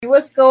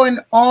what's going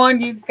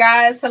on, you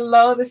guys?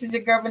 Hello, this is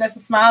your girl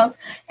Vanessa Smiles,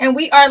 and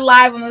we are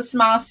live on the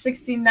Smile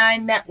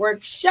 69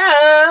 Network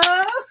show.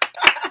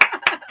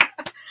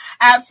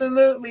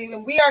 Absolutely,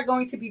 and we are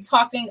going to be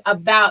talking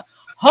about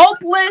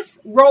hopeless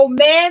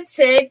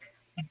romantic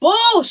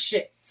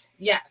bullshit.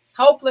 Yes,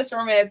 hopeless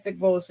romantic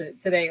bullshit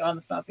today on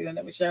the Smile 69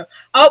 Network show.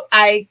 Oh,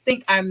 I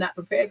think I'm not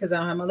prepared because I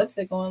don't have my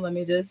lipstick on. Let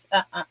me just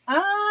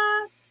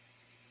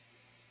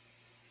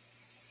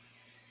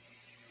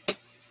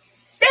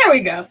There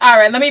we go. All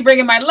right, let me bring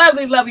in my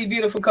lovely, lovely,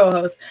 beautiful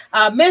co-host,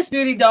 Miss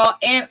Beauty Doll,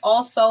 and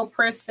also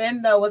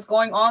Priscinda. What's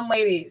going on,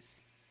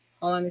 ladies?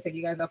 Hold on, let me take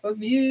you guys off of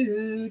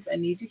mute. I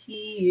need you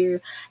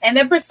here. And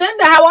then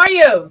Priscinda, how are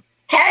you?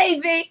 Hey,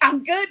 V,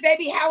 I'm good,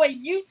 baby. How are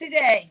you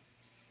today?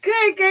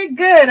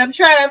 Good. I'm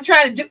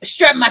trying to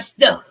strut my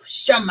stuff.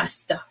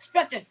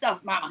 Strut your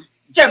stuff, mama.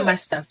 Strut my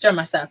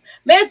stuff.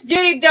 Miss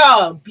Beauty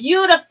Doll,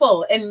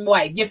 beautiful in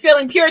white. You're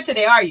feeling pure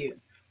today, are you?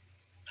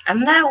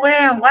 I'm not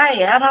wearing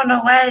white. I don't know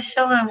why it's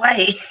showing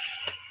white.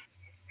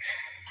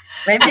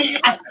 Maybe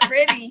it's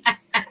pretty.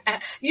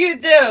 You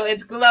do.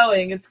 It's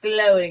glowing.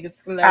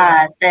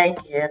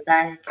 Thank you.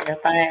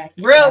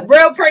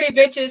 Real pretty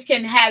bitches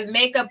can have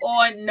makeup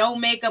on, no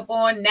makeup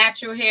on,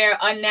 natural hair,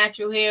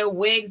 unnatural hair,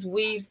 wigs,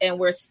 weaves, and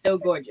we're still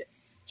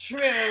gorgeous.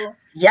 True.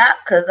 Yeah,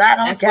 because I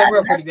don't. That's what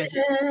real pretty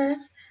bitches.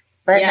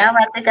 But yes. Now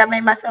I think I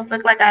made myself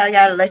look like I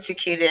got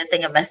electrocuted. I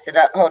think I messed it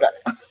up. Hold up.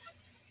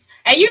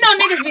 And you know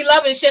niggas be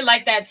loving shit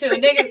like that too.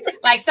 Niggas,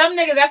 like some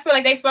niggas, I feel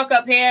like they fuck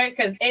up hair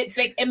because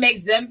it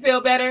makes them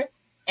feel better.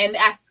 And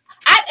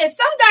and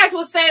some guys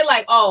will say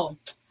like, oh,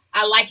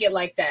 I like it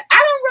like that. I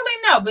don't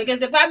really know,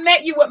 because if I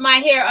met you with my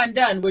hair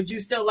undone, would you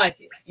still like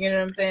it? You know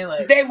what I'm saying?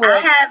 Like, they would. I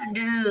have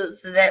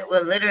dudes that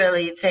will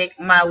literally take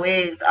my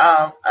wigs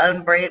off,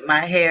 unbraid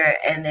my hair,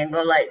 and then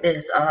go like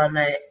this all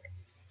night.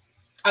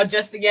 Oh,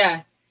 just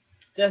and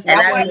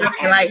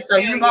I'm like, so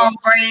you gonna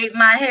braid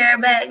my hair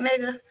back,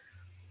 nigga?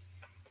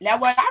 Now,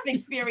 what I've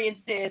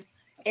experienced is,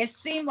 it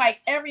seemed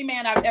like every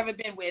man I've ever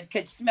been with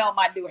could smell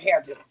my new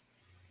hairdo.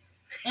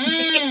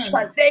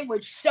 Because they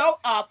would show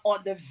up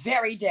on the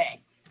very day.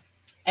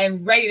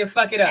 And ready to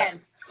fuck it up. And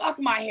fuck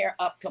my hair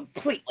up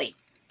completely.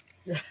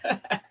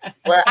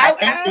 Well,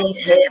 I think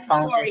these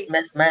headphones just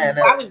messed mine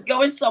up. I was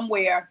going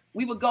somewhere.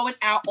 We were going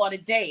out on a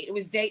date. It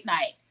was date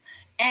night.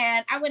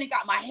 And I went and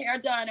got my hair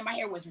done. And my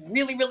hair was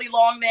really, really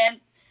long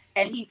then.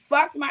 And he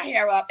fucked my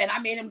hair up. And I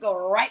made him go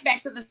right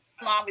back to the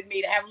salon with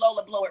me to have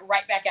Lola blow it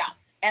right back out.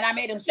 And I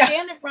made him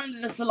stand in front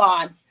of the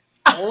salon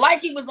like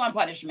he was on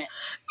punishment.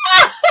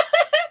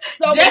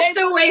 So just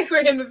to wait for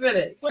him to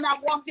finish. When I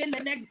walked in the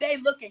next day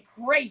looking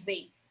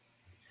crazy,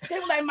 they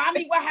were like,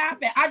 "Mommy, what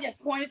happened?" I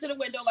just pointed to the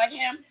window like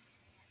him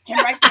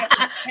right there.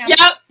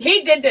 Yep,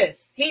 he did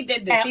this. And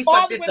he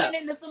all fucked the this women up.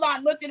 in the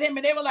salon looked at him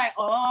and they were like,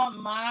 "Oh,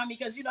 Mommy,"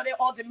 because you know they're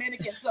all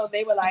Dominican, so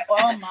they were like, "Oh,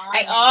 Mommy."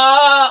 Like,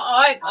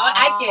 ay,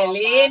 que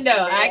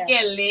lindo.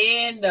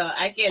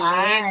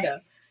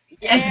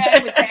 Yeah,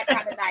 it was that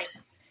kind of night.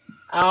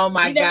 Oh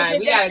my God,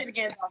 we gotta.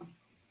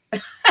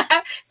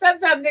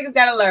 Sometimes niggas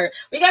gotta learn.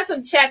 We got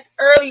some chats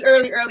early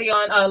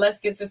on. Let's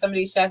get to some of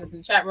these chats in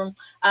the chat room.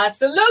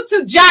 Salute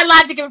to John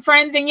Logic and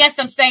friends, and yes,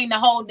 I'm saying the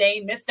whole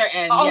name, Mr.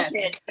 N. Oh, yes,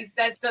 shit. He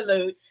says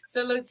salute.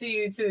 Salute to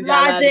you too,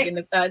 John Logic in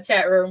the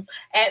chat room,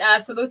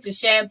 and salute to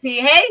Shampy.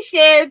 Hey,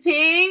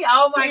 Shampy.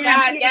 Oh my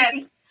God,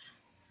 yes.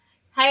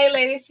 Hey,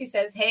 ladies. She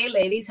says, "Hey,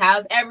 ladies,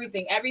 how's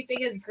everything? Everything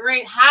is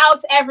great.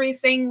 How's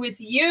everything with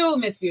you,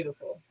 Miss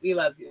Beautiful? We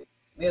love you.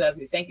 We love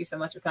you. Thank you so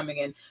much for coming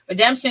in."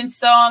 Redemption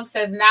Song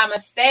says,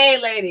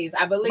 "Namaste, ladies."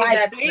 I believe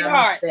that's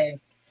sweetheart. Namaste.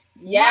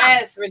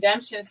 Yes, wow.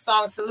 Redemption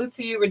Song. Salute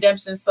to you,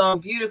 Redemption Song.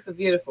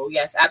 Beautiful.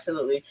 Yes,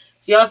 absolutely.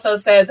 She also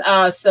says,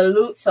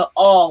 salute to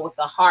all with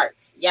the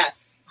hearts.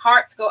 Yes,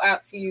 hearts go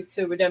out to you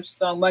too, Redemption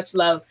Song. Much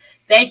love.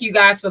 Thank you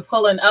guys for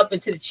pulling up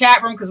into the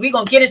chat room because we're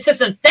going to get into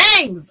some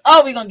things.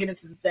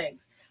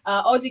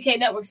 OGK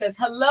Network says,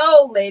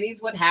 "Hello,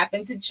 ladies. What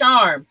happened to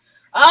Charm?"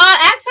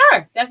 Ask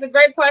her. That's a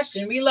great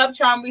question. We love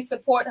Charm. We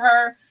support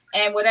her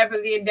and whatever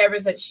the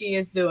endeavors that she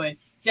is doing.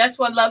 Just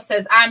One Love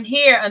says, "I'm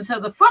here until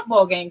the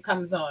football game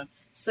comes on.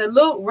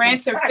 Salute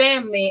Ranter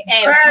family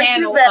and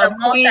panel of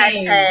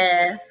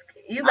queens."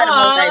 You better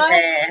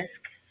multitask.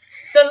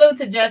 Salute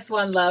to Just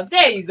One Love.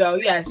 There you go.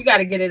 Yes, you got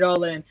to get it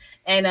all in.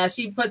 And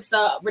she puts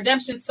the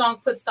Redemption Song,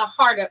 puts the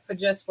heart up for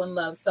Just One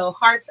Love. So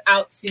hearts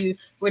out to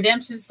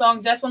Redemption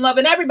Song, Just One Love,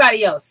 and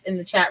everybody else in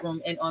the chat room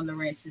and on the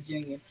Ranchers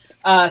Union.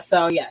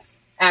 So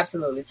yes,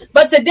 absolutely.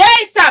 But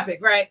today's topic,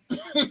 right?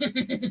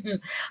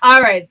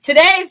 All right.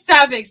 Today's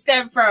topic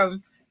stemmed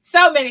from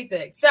so many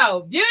things.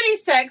 So beauty,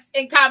 sex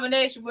in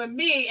combination with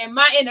me and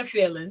my inner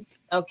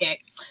feelings. Okay.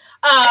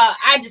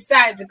 I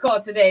decided to call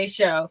today's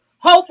show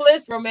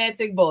Hopeless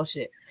Romantic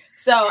Bullshit.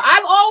 So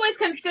I've always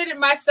considered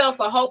myself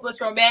a hopeless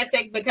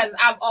romantic because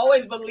I've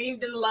always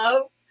believed in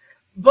love,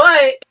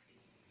 but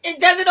it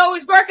doesn't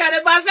always work out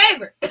in my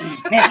favor. You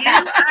are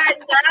not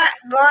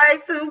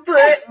going to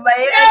put my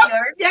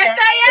yes,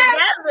 I am.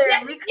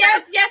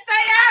 Yes,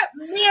 I am.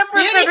 Me and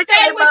Priscilla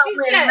say what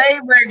you said.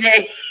 Labor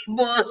Day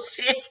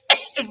bullshit.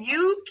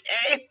 You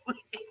came with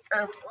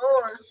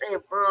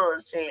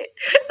Bullshit.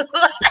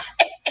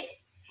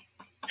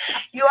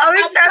 You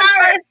always I'm try to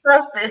sorry. find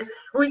something.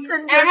 We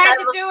couldn't I just had have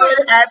to a do good,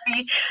 it.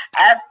 happy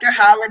after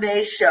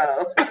holiday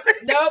show.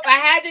 Nope, I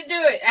had to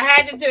do it. I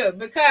had to do it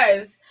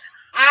because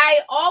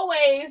I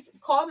always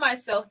call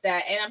myself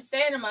that. And I'm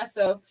saying to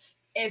myself,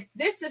 if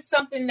this is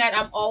something that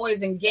I'm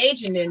always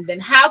engaging in,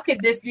 then how could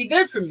this be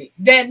good for me?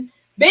 Then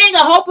being a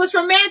hopeless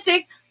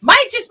romantic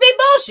might just be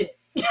bullshit.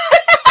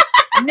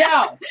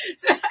 No.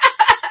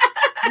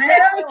 I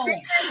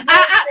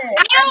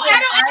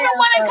don't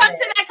want to come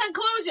to that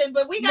conclusion,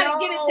 but we got to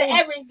get into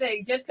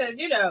everything just because,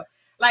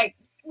 like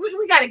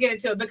we got to get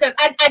into it because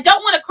I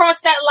don't want to cross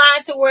that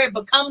line to where it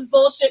becomes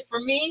bullshit for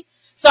me.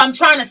 So I'm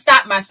trying to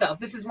stop myself.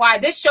 This is why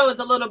this show is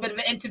a little bit of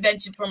an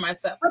intervention for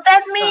myself. But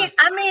that's me.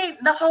 I mean,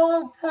 the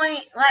whole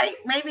point, like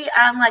maybe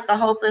I'm like a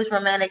hopeless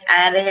romantic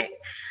addict.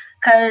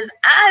 Cause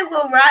I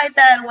will ride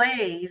that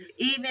wave,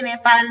 even if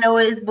I know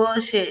it's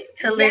bullshit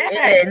till it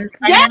ends.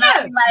 Yes,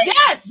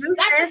 that's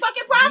the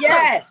fucking problem.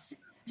 Yes.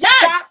 Yes.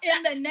 Stop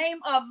in the name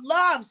of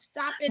love.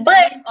 Stop in the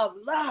name of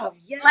love.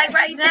 Yes. Like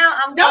right now,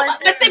 I'm no.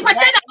 Let's see,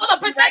 Priscilla.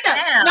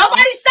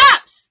 Nobody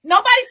stops.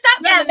 Nobody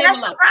stops in the name of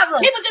love.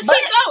 People just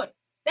keep going.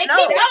 They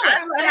keep going.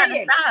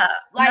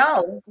 Like,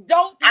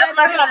 don't let it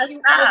get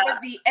you over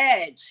the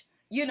edge.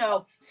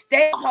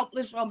 Stay a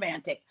hopeless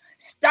romantic.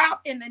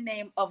 Stop in the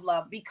name of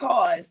love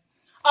because.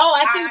 Oh,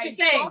 I see what you're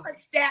saying. I saw a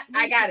stat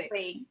I got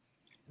it.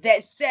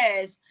 That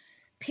says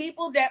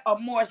people that are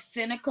more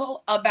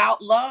cynical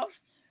about love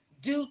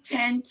do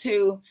tend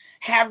to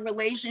have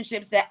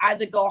relationships that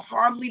either go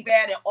horribly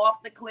bad and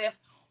off the cliff,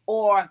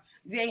 or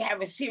they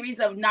have a series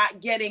of not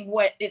getting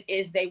what it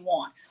is they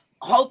want.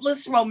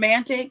 Hopeless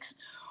romantics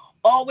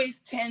always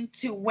tend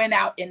to win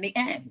out in the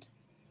end.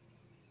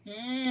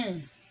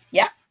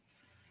 Yeah.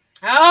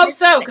 I hope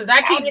so, because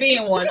I keep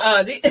being one.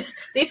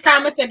 These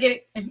comments are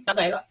getting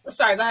okay.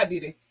 Sorry, go ahead,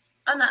 Beauty.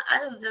 Oh no,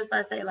 I was just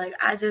about to say, like,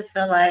 I just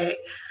feel like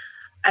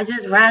I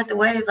just ride the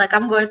wave. Like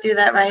I'm going through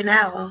that right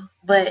now.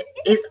 But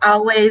it's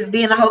always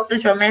being a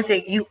hopeless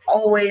romantic. You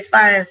always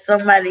find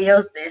somebody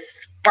else that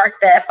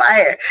sparked that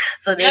fire.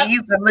 So then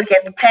you can look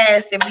at the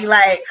past and be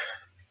like,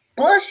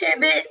 bullshit,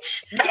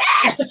 bitch.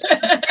 Yes.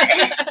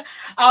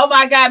 Oh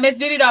my God, Miss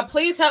Beauty Doll,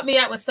 please help me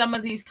out with some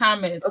of these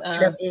comments.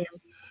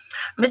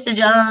 Mr.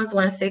 Jones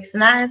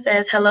 169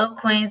 says, hello,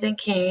 queens and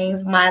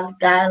kings, my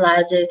guy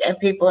Logic, and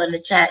people in the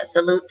chat.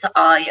 Salute to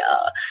all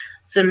y'all.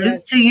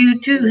 Salute to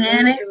you too,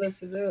 Hannah.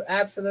 Salute.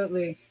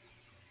 Absolutely.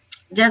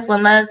 Just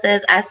One Love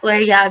says, I swear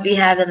y'all be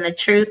having the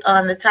truth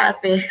on the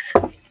topics.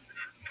 I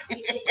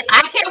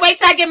can't wait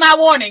till I get my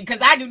warning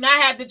because I do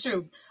not have the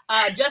truth.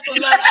 Just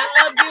One Love,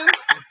 I love you.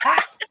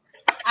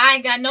 I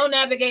ain't got no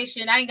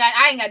navigation. I ain't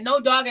got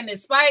no dog in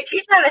this fight.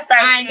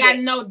 I ain't got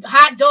no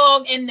hot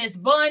dog in this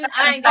bun.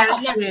 I ain't got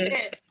nothing.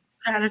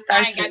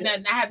 I ain't got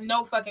nothing. I have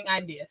no fucking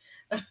idea.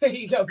 Here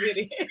you go,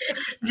 Beauty.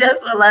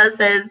 Just One Love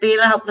says, being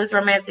a hopeless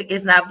romantic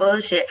is not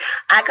bullshit.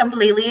 I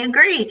completely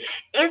agree.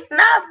 It's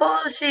not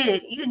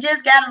bullshit. You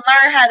just got to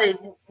learn how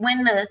to,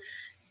 when to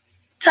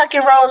tuck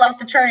and roll off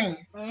the train.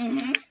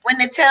 Mm-hmm. When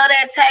to tell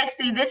that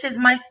taxi, this is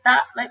my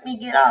stop, let me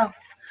get off.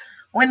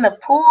 When to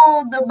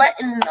pull the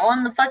button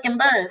on the fucking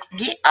bus,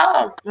 get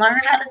off.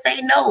 Learn how to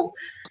say no.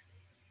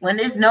 When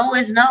it's no,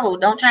 it's no.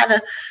 Don't try to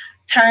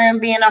turn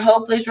being a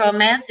hopeless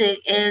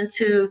romantic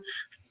into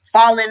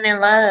falling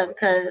in love,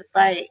 because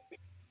like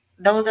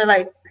those are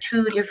like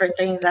two different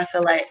things. I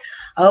feel like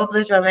a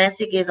hopeless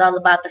romantic is all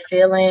about the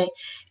feeling.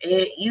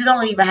 You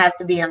don't even have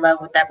to be in love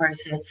with that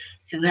person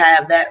to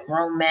have that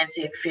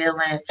romantic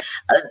feeling.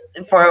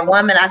 For a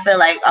woman, I feel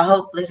like a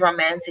hopeless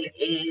romantic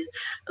is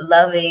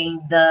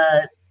loving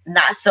the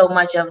not so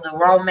much of the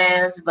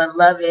romance, but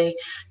loving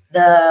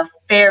the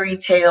fairy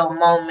tale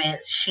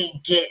moments she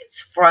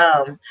gets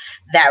from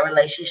that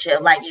relationship.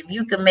 Like if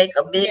you can make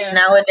a bitch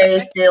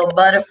nowadays feel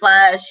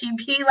butterflies, she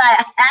be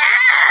like,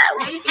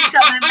 when he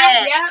coming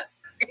back?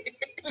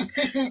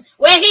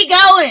 Where he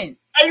going?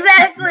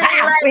 Exactly.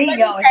 Like, where he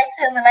going?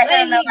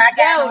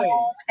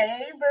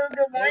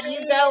 Where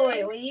you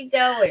going? Where you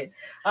going?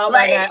 Oh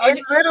like, my God.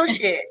 It's little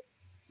shit.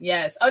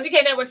 Yes.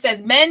 OGK Network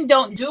says men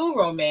don't do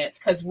romance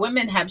because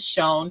women have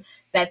shown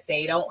that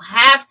they don't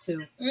have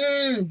to.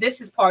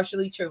 This is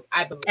partially true,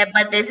 I believe.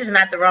 But this is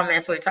not the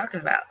romance we're talking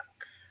about.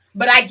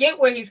 But I get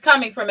where he's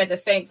coming from at the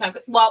same time.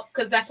 Well,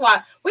 because that's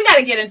why we got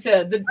to get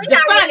into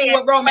defining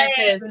what romance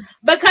is.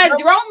 Because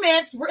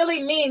romance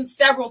really means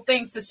several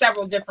things to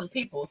several different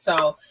people.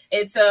 So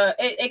it's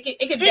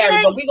it can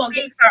vary. But we're gonna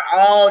get for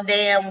all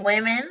damn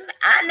women.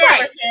 I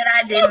never said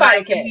I didn't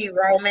like to be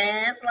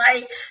romance.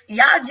 Like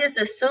y'all just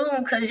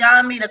assume because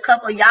y'all meet a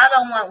couple. Y'all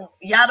don't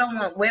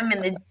want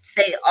women to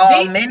say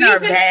all men are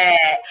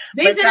bad.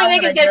 These are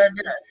the niggas that.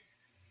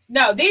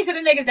 No, these are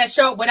the niggas that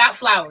show up without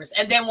flowers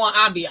and then want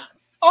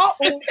ambiance. Oh,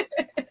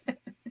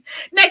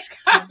 next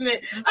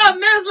comment.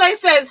 Millsley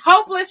says,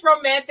 hopeless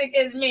romantic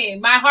is mean.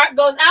 My heart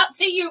goes out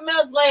to you,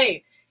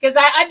 Millsley, because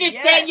I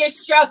understand your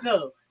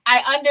struggle.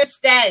 I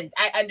understand.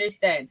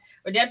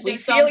 Redemption We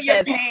Song feel your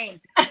says, pain.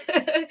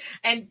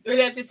 and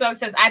Redemption Song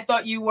says, I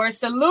thought you were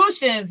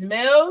solutions,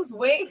 Mills.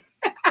 Wink.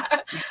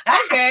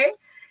 Okay.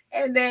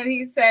 And then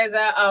he says,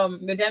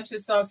 Redemption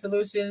Song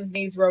Solutions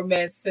needs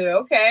romance too.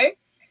 Okay.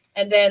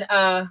 And then,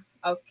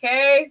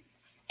 okay.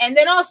 And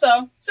then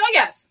also, so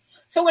yes.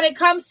 So when it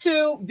comes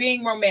to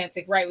being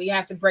romantic, right, we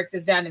have to break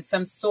this down in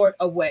some sort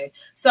of way.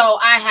 So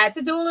I had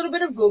to do a little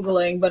bit of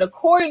Googling, but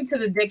according to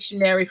the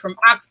dictionary from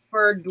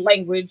Oxford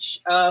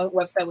Language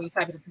website, when you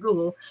type it into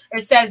Google,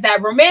 it says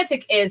that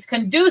romantic is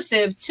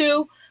conducive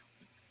to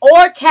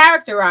or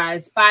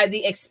characterized by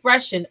the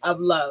expression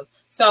of love.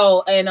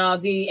 So in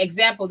the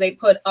example, they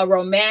put a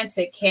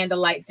romantic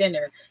candlelight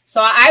dinner. So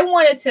I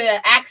wanted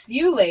to ask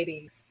you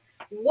ladies,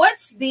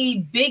 what's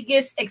the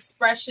biggest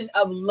expression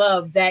of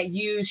love that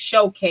you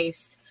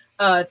showcased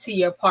to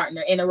your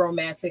partner in a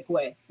romantic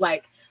way?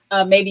 Like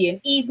maybe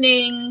an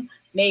evening,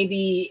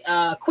 maybe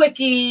a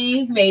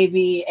quickie,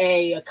 maybe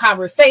a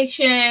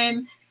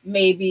conversation,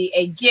 maybe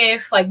a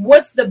gift. Like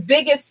what's the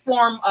biggest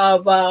form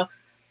of, I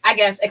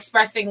guess,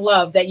 expressing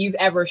love that you've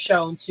ever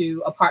shown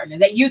to a partner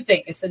that you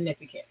think is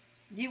significant?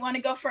 Do you want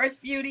to go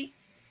first, Beauty?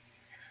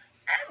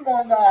 I'm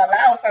going all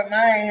out for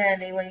mine,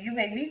 honey, when you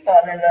make me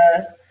fall in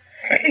love.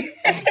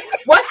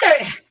 What's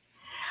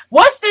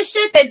the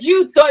shit that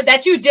you thought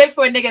that you did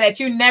for a nigga that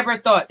you never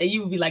thought that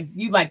you would be like,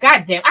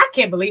 God damn, I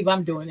can't believe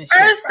I'm doing this shit.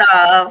 First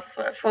off,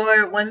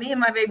 for when me and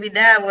my baby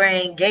dad were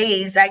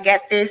engaged, I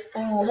got this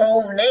fool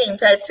whole name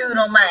tattooed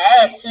on my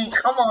ass cheek.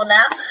 Come on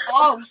now.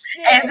 Oh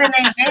shit. As an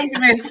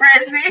engagement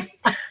present.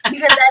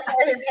 Because that's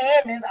where his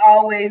hand is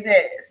always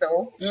at.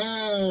 So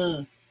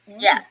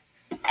yeah.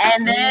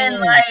 And then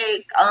why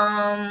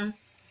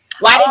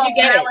did you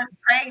get it?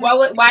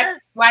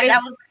 Why did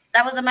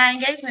that was my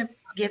engagement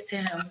gift to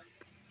him.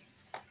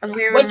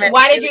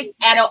 Why did you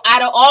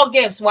out of all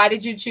gifts, why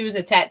did you choose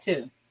a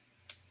tattoo?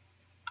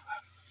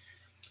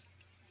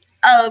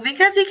 Oh,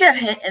 because he kept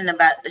hinting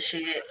about the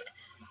shit.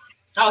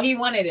 Oh, he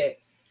wanted it.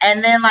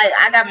 And then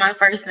I got my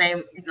first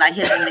name, like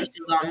his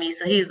initials on me,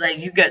 so he's like,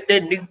 you got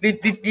that.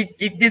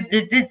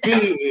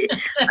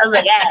 I was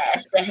like,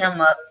 shut him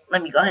up.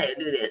 Let me go ahead and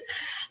do this.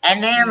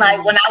 And then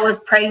when I was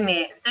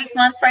pregnant, 6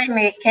 months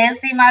pregnant, can't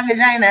see my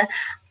vagina,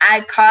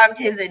 I carved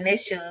his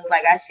initials,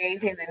 I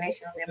shaved his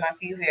initials in my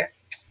pube hair.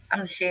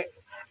 I'm the shit.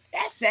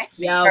 That's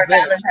sexy. For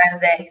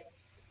Valentine's Day.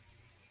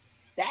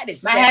 That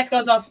is my hat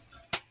goes off.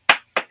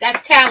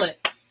 That's talent.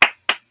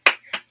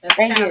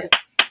 Thank you.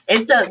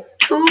 It took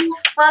 2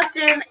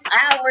 fucking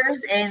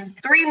hours and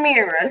 3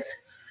 mirrors.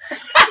 Damn.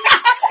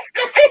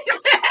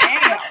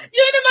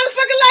 You in the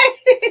motherfucking light.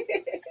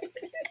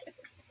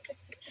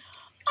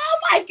 Oh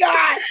my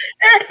God.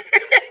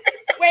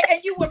 Wait,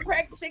 and you were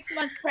 6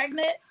 months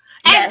pregnant?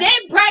 And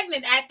then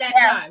pregnant at that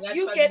time.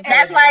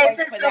 That's why it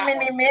took so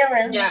many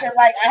mirrors. Because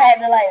I had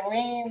to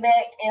lean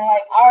back and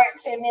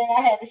arch, and then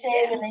I had to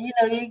shave, and then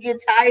you get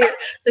tired,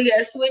 so you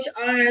gotta switch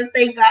arms.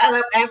 Thank God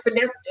I'm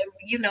ambidextrous,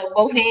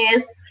 both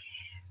hands.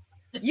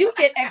 You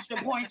get extra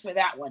points for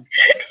that one.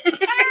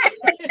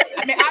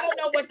 I mean, I don't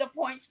know what the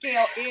point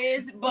scale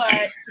is,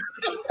 but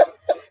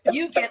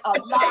you get a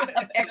lot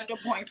of extra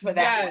points for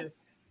that.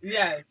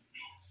 Yes,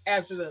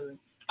 absolutely.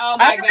 Oh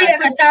my God,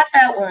 I got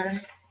that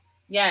one.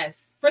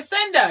 Yes,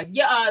 Priscinda,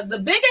 the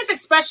biggest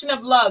expression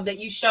of love that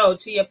you showed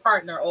to your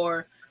partner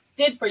or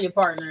did for your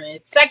partner,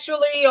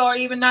 sexually or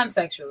even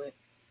non-sexually.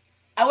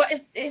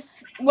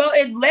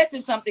 It led to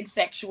something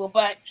sexual,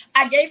 but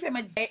I gave him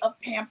a day of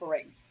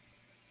pampering.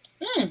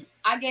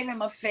 I gave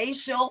him a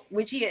facial,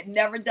 which he had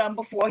never done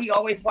before. He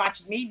always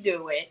watched me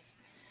do it.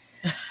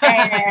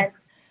 And,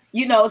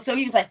 so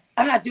he was like,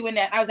 I'm not doing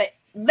that. I was like,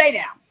 lay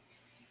down.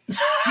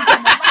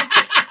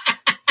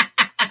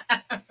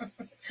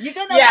 You're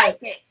going to like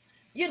it.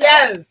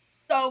 Yes.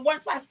 So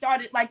once I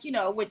started,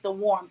 with the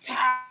warm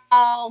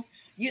towel,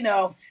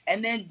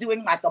 and then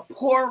doing a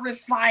pore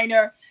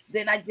refiner,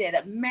 then I did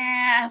a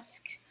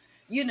mask,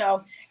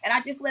 and I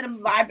just let him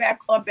lie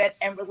back on bed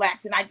and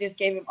relax. And I just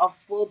gave him a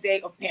full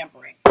day of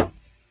pampering.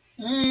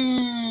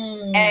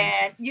 And,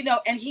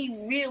 and he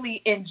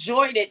really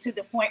enjoyed it to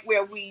the point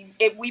where we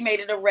made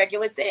it a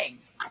regular thing.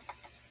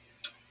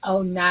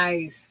 Oh,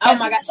 nice. Oh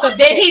my God. So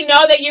did he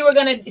know that you were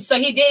going to, so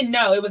he didn't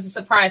know, it was a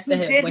surprise to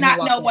him. He did not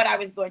know what I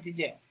was going to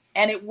do.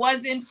 And it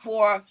wasn't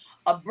for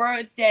a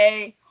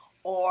birthday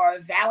or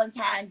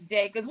Valentine's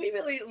Day, because we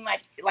really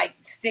like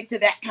stick to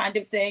that kind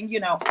of thing.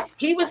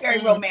 He was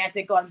very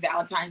romantic on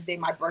Valentine's Day,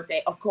 my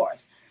birthday, of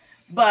course.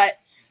 But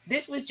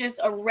this was just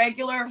a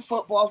regular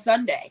football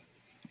Sunday.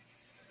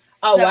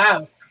 Oh,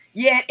 wow.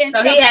 Yeah.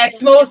 So he had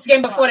smooth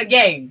skin before the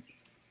game.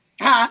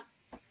 Huh?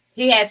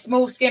 He had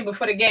smooth skin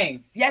before the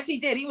game. Yes, he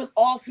did. He was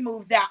all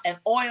smoothed out and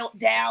oiled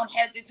down,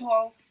 head to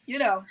toe, I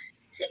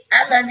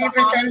love you,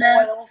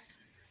 Priscinda.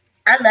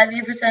 I love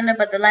you, Priscinda,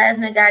 but the last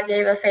nigga I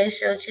gave a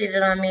facial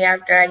cheated on me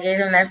after I gave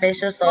him that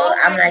facial, so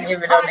I'm not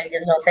giving no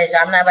niggas no facial.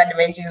 I'm not about to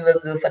make you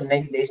look good for the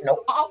next day.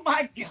 Nope. Oh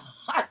my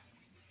God.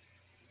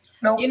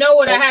 Nope. You know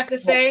what I have to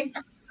say?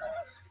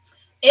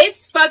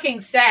 It's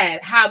fucking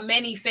sad how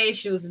many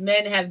facials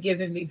men have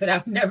given me, but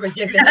I've never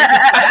given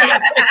anybody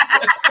a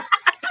facial.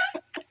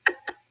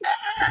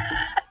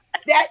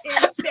 That is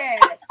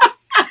sad.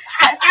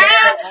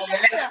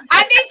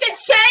 I need to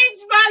change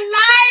my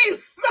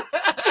life.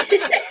 I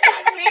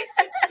need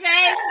to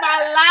change my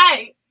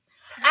life.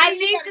 I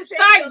need to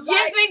start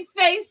giving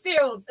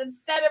facials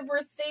instead of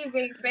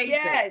receiving facials.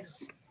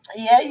 Yes.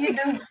 Yeah, you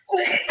do.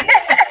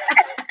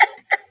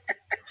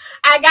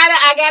 I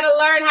gotta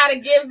learn how to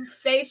give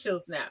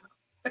facials now.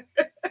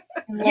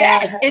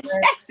 Yes, it's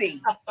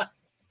sexy.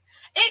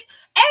 It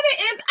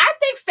is. I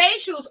think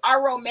facials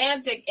are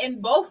romantic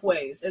in both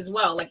ways as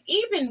well. Like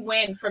even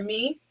when, for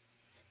me,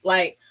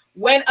 like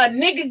when a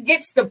nigga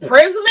gets the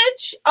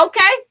privilege, okay,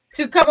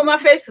 to cover my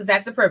face, because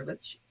that's a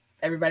privilege.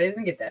 Everybody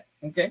doesn't get that,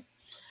 okay?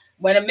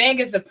 When a man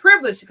gets the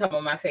privilege to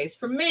cover my face,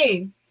 for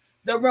me,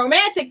 the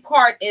romantic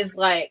part is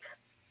like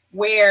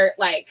where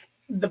like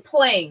the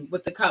playing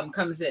with the cum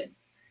comes in.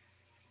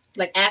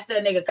 Like after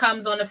a nigga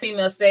comes on a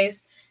female's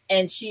face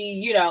and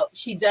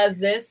she does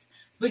this.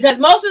 Because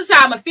most of the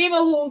time, a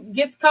female who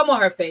gets cum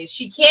on her face,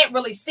 she can't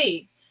really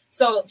see.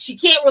 So she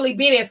can't really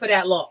be there for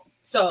that long.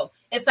 So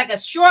it's like a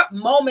short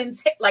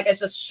moment, like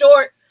it's a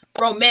short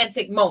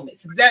romantic moment.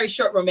 It's a very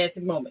short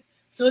romantic moment.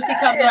 As soon as he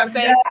comes on her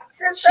face,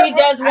 she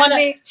does one of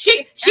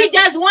she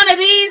does one of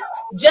these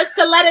just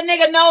to let a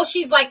nigga know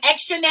she's like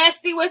extra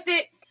nasty with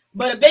it.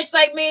 But a bitch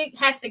like me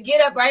has to get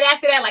up right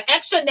after that. Like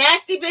extra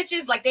nasty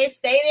bitches, like they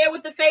stay there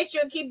with the facial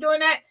and keep doing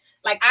that.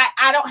 Like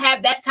I don't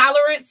have that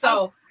tolerance,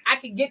 so I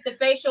could get the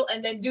facial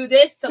and then do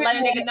this to let a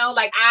nigga know,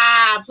 like,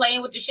 I'm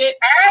playing with the shit,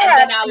 and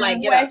then I'll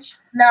like get up.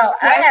 No,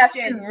 I have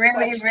to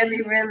really.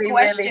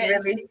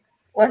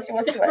 What's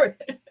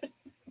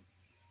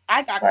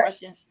I got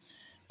questions.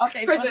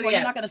 Okay, first of all,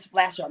 you're not gonna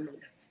splash on me.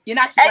 You're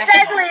not exactly.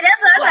 That's what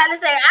I'm trying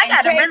to say. I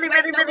gotta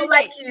really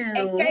like you.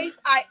 In case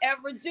I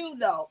ever do,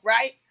 though,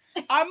 right?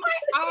 Are my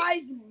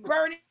eyes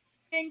burning?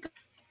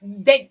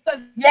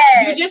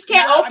 You just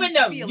can't open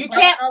them. You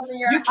can't open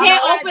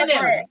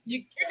them.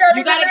 You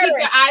gotta keep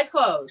your eyes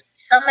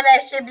closed. Some of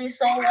that should be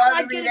so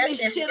watery. That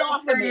shit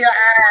off of your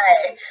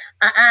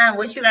eye.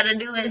 What you gotta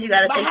do is you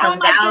gotta take some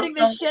Dial soap.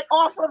 This shit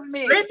off of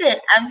me. Listen,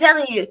 I'm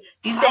telling you,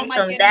 you take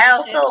some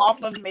Dial soap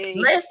off of me.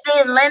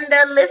 Listen,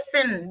 Linda,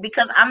 listen,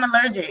 because I'm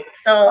allergic.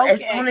 So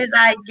as soon as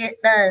I get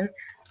done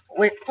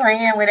with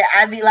playing with it,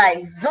 I be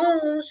like,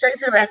 zoom straight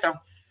to the bathroom.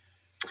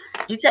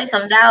 You take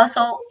some Dial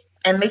soap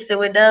and mix it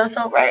with Dove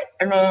soap, right?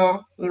 And then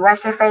you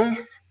wash your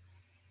face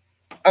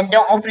and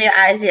don't open your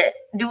eyes yet.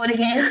 Do it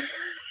again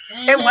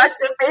and wash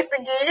your face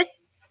again.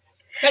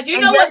 Cause you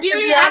know what,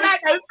 Beauty, I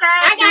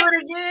got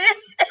it again.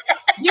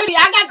 Beauty,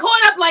 I got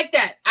caught up like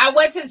that. I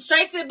went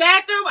straight to the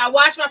bathroom. I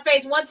washed my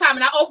face one time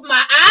and I opened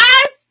my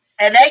eyes.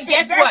 And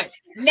guess what?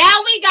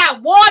 Now we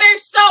got water,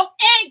 soap,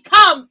 and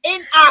cum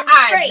in our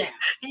eyes now.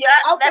 Yeah,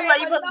 that's why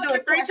you're supposed to do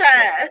it 3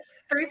 times.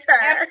 3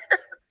 times.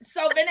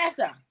 So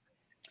Vanessa,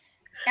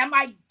 am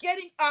I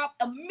getting up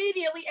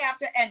immediately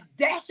after and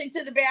dashing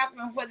to the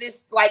bathroom for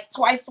this like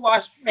twice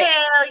washed face?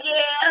 Hell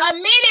yeah!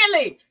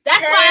 Immediately.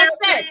 That's why I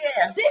said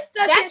this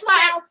doesn't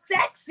sound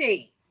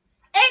sexy.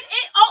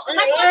 That's what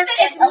I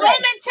said. It's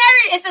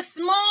momentary. It's a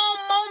small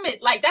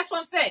moment. Like that's what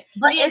I'm saying.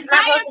 But the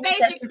entire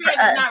face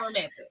experience is not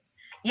romantic.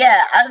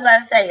 Yeah, I was about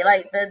to say,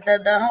 like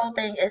the whole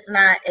thing is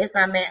not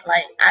meant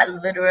like I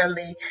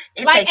literally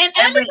like takes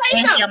every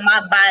inch of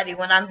my body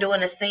when I'm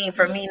doing a scene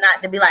for me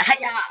not to be like,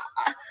 hey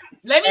y'all.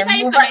 Let me tell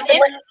you something.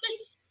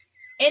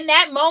 In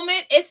that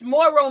moment, it's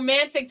more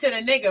romantic to the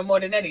nigga more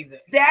than anything.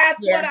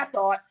 That's what I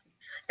thought.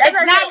 It's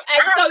not.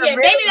 So yeah,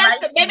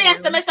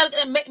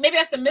 maybe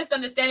that's the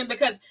misunderstanding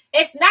because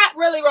it's not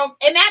really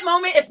in that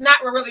moment. It's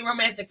not really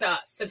romantic to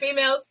us. To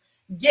females,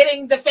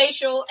 getting the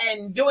facial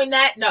and doing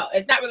that, no,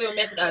 it's not really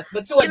romantic to us.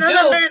 But to a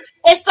dude,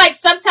 it's like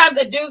sometimes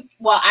a dude.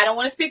 Well, I don't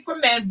want to speak for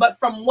men, but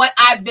from what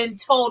I've been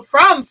told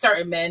from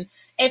certain men,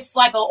 it's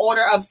like an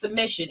order of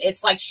submission.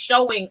 It's like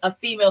showing a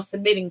female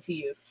submitting to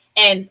you.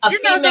 And a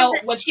female,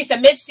 when she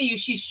submits to you,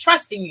 she's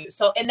trusting you.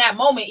 So in that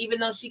moment, even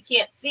though she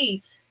can't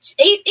see,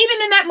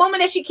 even in that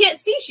moment that she can't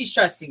see, she's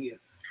trusting you.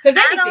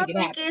 Because anything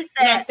can happen. You know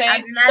what I'm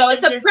saying? So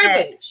it's a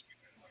privilege.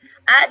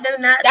 I do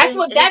not. That's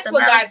what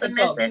guys have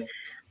told me.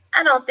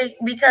 I don't think,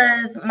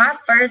 because my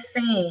first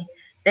scene,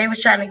 they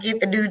was trying to get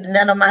the dude to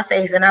nut on my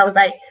face, and I was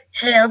like,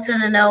 hell to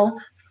the no.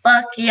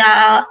 Fuck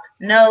y'all.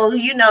 No,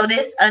 you know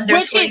this under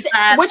which is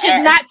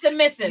not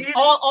submissive.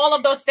 All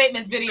of those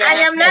statements video. I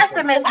am not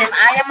submissive.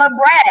 I am a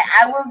brat.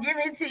 I will give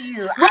it to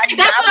you. Right,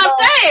 that's what I'm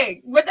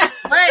saying.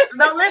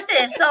 But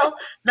listen, so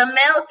the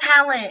male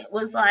talent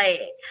was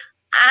like,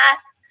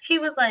 he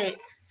was like,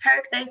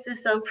 her face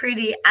is so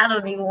pretty, I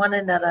don't even want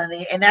to nut on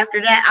it. And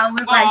after that, I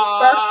was like,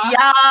 fuck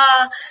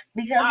y'all,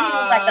 because he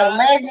was like a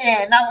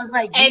legend. And I was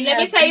like, and let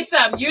me tell you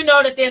something. You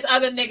know that there's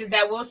other niggas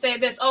that will say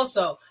this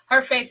also.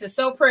 Her face is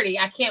so pretty,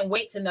 I can't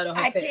wait to nut on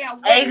her face.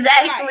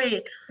 Exactly.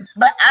 Right.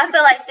 But I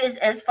feel like this,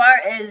 as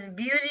far as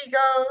beauty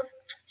goes,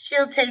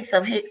 she'll take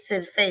some hits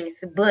to the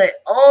face. But,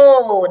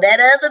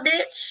 that other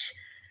bitch,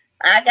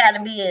 I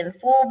gotta be in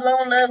full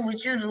blown love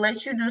with you to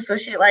let you do some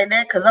shit like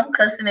that, because I'm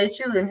cussing at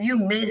you if you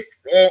miss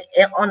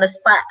it on the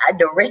spot I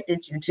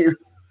directed you to.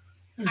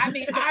 I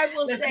mean, I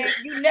will say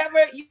you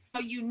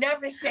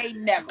never say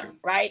never,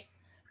 right?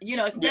 You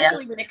know,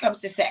 especially when it comes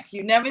to sex.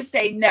 You never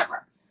say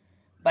never.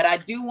 But I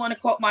do want to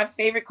quote my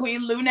favorite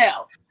queen,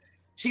 Lunel.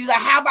 She was like,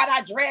 how about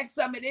I drag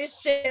some of this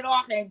shit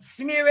off and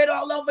smear it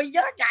all over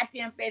your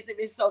goddamn face if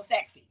it's so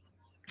sexy?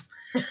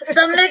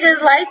 Some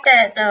niggas like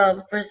that,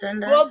 though,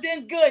 Priscilla. Well,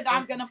 then good.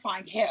 I'm going to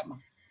find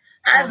him.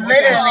 I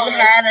literally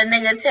had a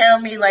nigga tell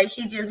me, like,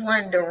 he just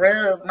wanted to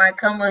rub my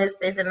cum on his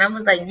face. And I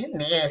was like, you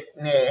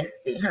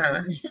nasty,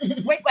 huh?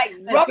 Wait, like,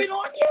 rub it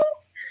on you?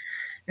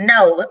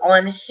 No,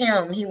 on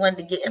him. He wanted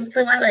to get him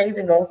to my legs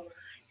and go.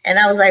 And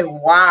I was like,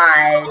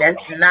 why?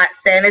 That's not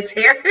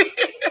sanitary.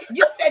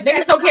 You said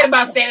niggas don't care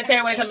about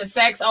sanitary when it comes to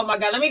sex. Oh my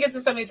God. Let me get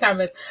to some of these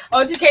comments.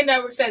 OGK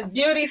Network says,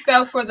 Beauty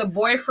fell for the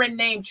boyfriend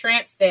named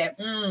Tramp Stamp.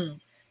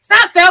 It's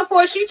not fell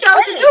for it. She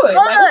chose to do it.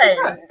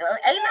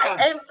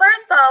 And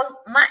first off,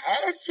 my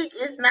ass cheek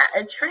is not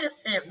a tramp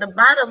stamp. The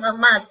bottom of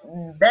my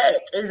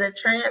back is a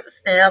tramp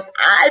stamp.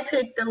 I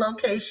picked the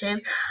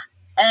location.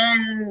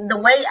 And the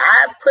way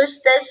I push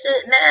that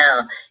shit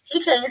now,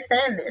 he can't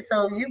stand it.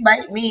 So you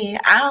bite me,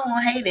 I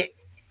don't hate it.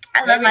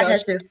 I love my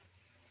tattoo.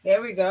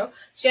 There we go.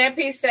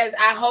 Champy says,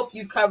 I hope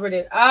you covered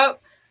it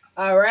up.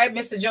 All right.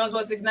 Mr. Jones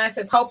 169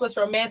 says, hopeless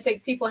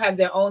romantic people have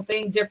their own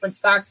thing, different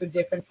stocks with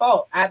different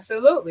fault.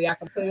 Absolutely. I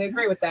completely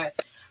agree with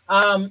that.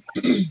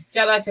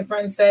 Jalaction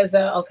friend says,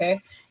 okay.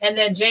 And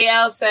then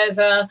JL says,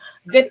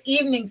 good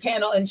evening,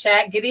 panel and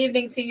chat. Good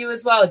evening to you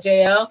as well,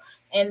 JL.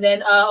 And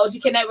then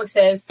OGK Network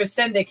says,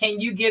 Priscilla, can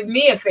you give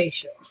me a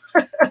facial?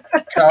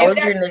 Told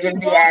you niggas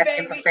be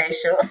asking for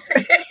facials.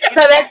 So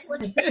that's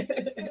what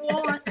you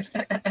want.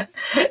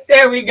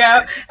 There we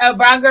go.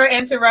 Brown Girl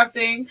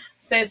Interrupting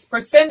says,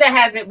 Priscilla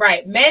has it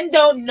right. Men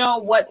don't know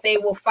what they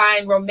will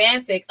find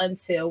romantic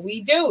until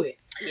we do it.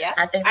 Yeah,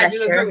 I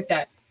do agree with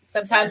that.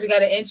 Sometimes we got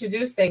to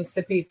introduce things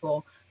to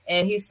people.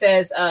 And he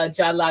says,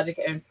 John Logic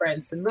and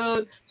Friends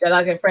salute. John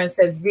Logic and Friends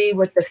says, V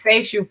with the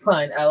facial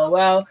pun.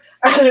 LOL.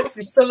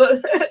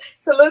 salute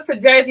to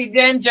Jersey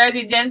Jen.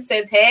 Jersey Jen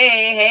says,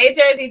 hey,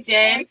 Jersey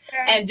Jen.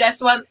 And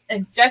Just One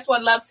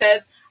Love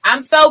says,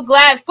 I'm so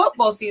glad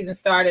football season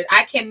started.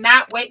 I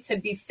cannot wait to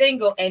be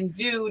single and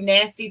do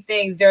nasty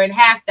things during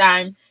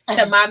halftime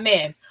to my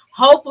men.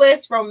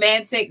 Hopeless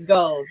romantic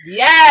goals.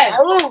 Yes.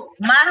 Ooh,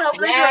 my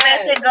hopeless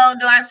romantic goal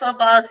during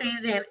football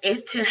season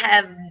is to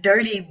have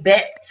dirty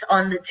bets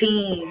on the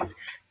teams.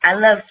 I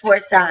love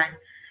sports time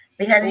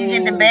because you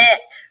get the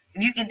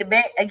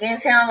bet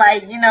against him.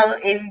 Like, you know,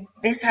 if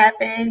this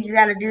happened, you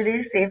got to do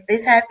this. If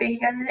this happened, you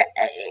got to do that.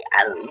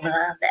 I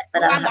love that.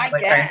 But I don't have a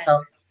boyfriend,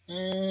 so.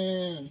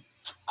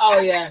 Oh,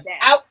 yeah.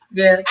 I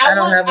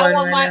don't have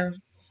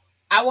one.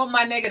 I want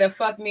my nigga to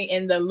fuck me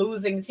in the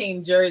losing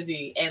team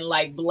jersey and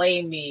like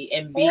blame me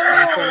and beat me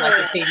for like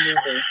the team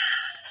losing.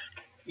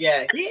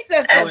 Yeah. These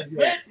are some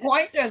good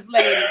pointers,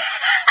 lady.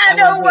 I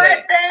don't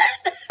want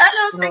that.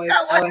 I don't think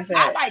I want that.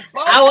 I like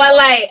both. I want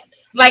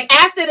like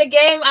after the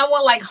game, I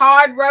want like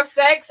hard, rough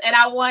sex, and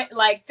I want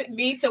like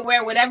me to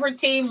wear whatever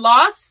team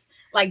lost,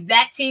 like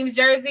that team's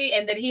jersey,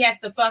 and then he has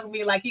to fuck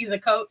me like he's a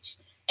coach.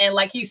 And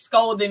like he's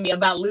scolding me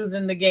about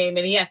losing the game,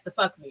 and he has to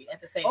fuck me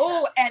at the same time.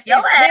 Oh, and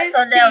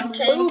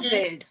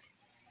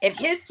if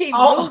his team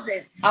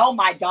loses, oh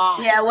my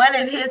God. Yeah, what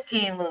if his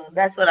team loses?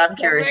 That's what I'm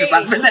curious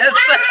about. The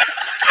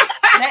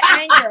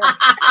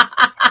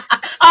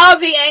anger.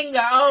 The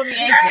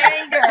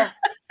anger.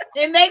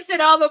 It makes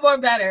it all the more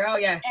better. Oh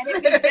yes. And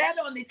if you bet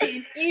on the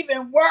team,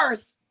 even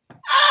worse.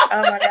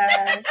 Oh my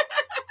God.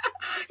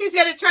 He's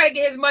gonna try to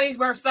get his money's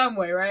worth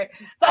somewhere, right?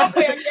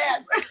 Somewhere,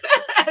 yes.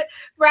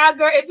 Brown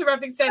Girl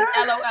Interrupting says,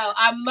 LOL.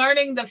 I'm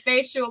learning the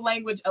facial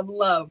language of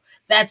love.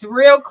 That's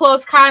real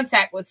close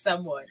contact with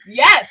someone.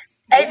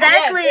 Yes.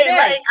 Exactly.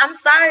 Yes, like, I'm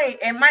sorry.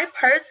 In my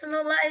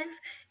personal life,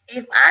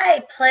 if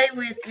I play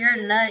with your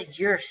nut,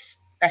 you're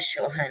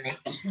special, honey.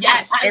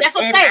 Yes. That's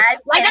what I'm saying.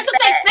 Like, that's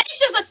what I'm saying.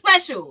 Facials are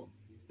special.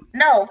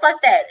 No, fuck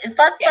that.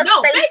 Fuck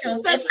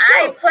facials. If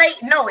I play,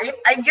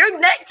 if your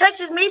nut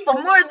touches me for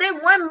more than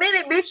 1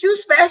 minute, bitch, you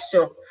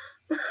special.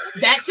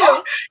 That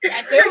too.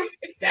 I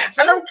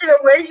don't care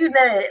where you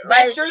nut.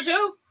 That's true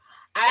too.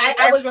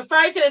 I was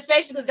referring to this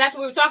facial because that's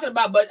what we were talking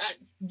about. But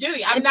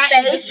Judy, I'm not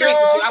in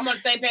disagreement with you. I'm on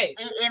the same page.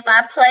 If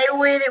I play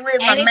with it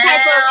with any my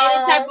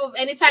mouth,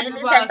 any type of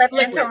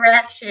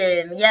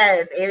interaction,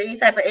 yes, any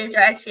type of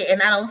interaction,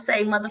 and I don't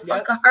say,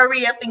 motherfucker,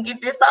 hurry up and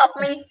get this off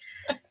me,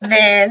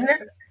 then.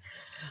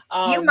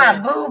 You my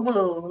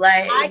boo-boo.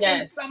 Like, I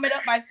can sum it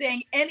up by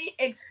saying any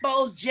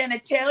exposed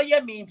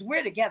genitalia means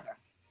we're together.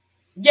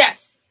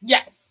 Yes.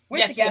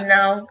 We're together.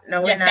 No,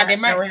 we're not.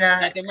 No, we're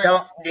not.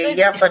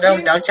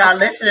 Don't y'all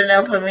listen to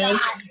them for me.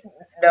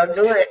 Don't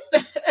do it.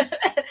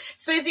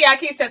 Cece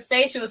Aki says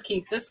facials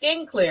keep the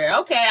skin clear.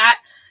 Okay,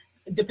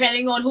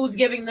 depending on who's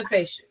giving the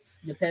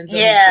facials. Depends on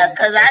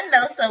because I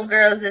know some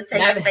girls that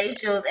take the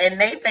facials and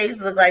they face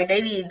look like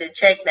they need to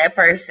check that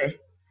person.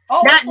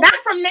 Not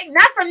from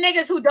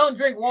niggas who don't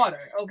drink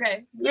water,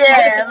 okay?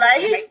 Yeah,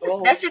 like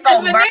that shit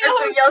gonna burn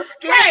through your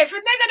skin. Right, if a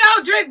nigga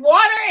don't drink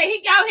water and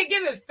he out here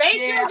giving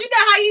facials, you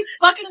know how he's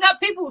fucking up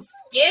people's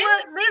skin?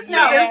 Look,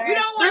 you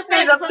don't want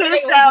facials from a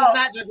nigga who does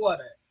not drink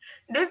water.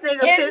 This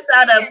nigga pissed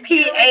out a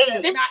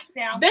pH.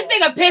 This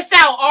nigga pissed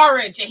out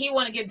orange and he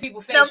want to give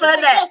people facial. No, but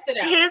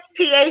his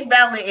pH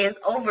balance is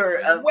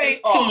over a way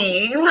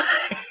 15. Off.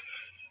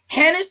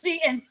 Hennessy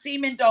and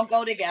semen don't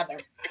go together.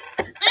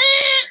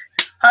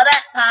 Hold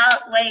on, pause.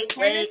 Wait.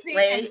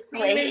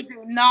 Semen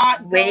do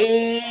not go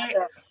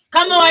together.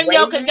 Come on,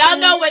 yo, because y'all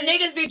know when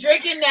niggas be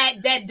drinking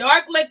that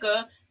dark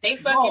liquor, they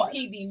fucking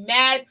pee be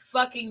mad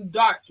fucking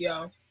dark,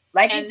 yo.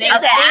 Like and you they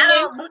said, I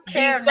don't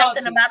care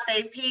nothing about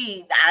they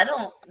pee. I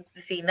don't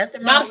see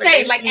nothing. No, I'm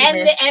saying like,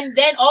 and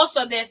then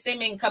also their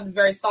semen comes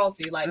very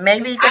salty. Like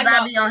maybe because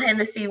I be on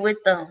Hennessy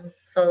with them,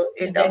 so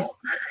it don't.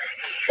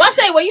 Well, I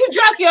say when you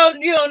drunk,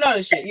 you don't know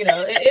the shit. You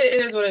know,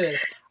 it is what it is.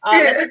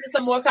 Let's get to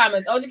some more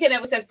comments. OG Kid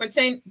Never says,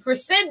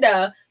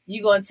 Priscinda,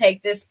 you gonna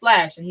take this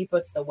splash, and he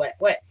puts the wet.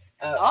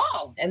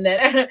 And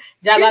then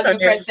Geological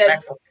Prince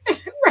says,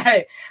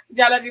 right,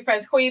 Geological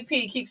Prince, Queen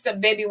P, keep some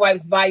baby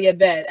wipes by your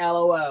bed.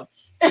 LOL.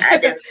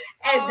 And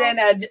then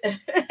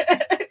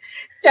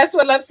Just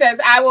What Love says,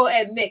 I will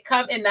admit,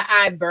 come in the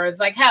eye burns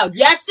like hell.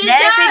 Yes, it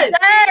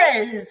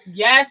does.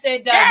 Yes,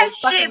 it does. That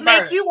shit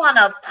make you want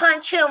to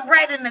punch him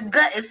right in the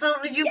gut as soon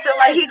as you feel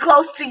like he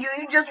close to you.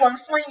 You just want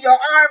to swing your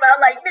arm out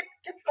like, get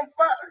the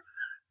fuck.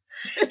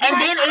 And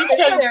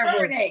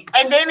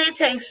then it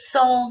takes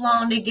so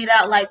long to get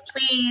out. Like,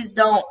 please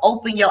don't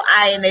open your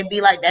eye and they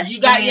be like that.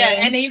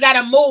 And then you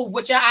gotta move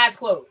with your eyes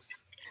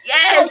closed.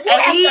 Yes,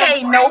 and he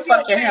ain't no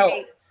fucking help.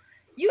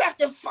 You have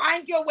to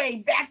find your way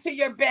back to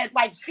your bed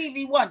like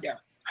Stevie Wonder.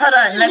 Hold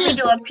on, let me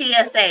do a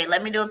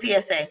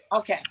PSA.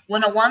 Okay.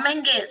 When a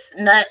woman gets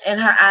nut in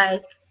her eyes,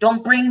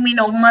 don't bring me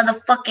no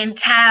motherfucking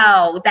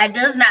towel. That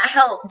does not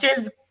help.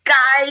 Just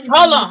guide me.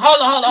 Hold on.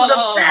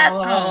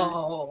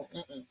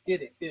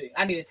 Get it.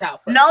 I need a towel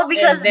first. No,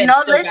 because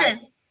listen.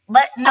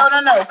 But no,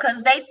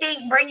 because they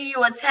think bringing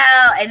you a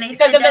towel and they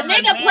because if a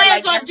nigga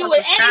plans on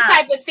doing any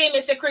type of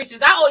semen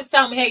secretions, I always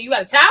tell him, hey, you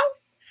got a towel?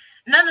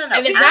 No.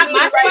 If it's not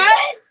my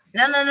spot.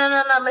 No.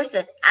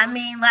 Listen, I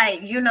mean,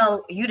 like, you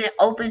didn't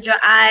open your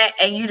eye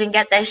and you didn't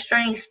get that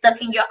string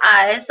stuck in your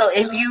eye. So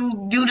if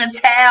you do the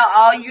towel,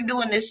 all you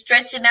doing is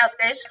stretching out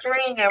that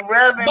string and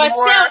rubbing. But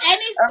still,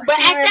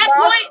 at that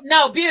point,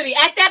 no, beauty.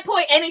 At that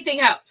point, anything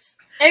helps.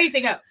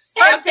 Anything helps.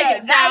 Okay, I'm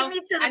taking a towel. I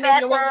need you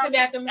to walk to the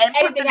bathroom.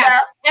 Anything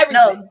helps.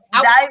 Everything.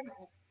 No,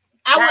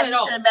 I want it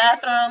all. To the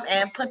bathroom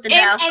and put the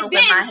towel soap in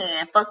my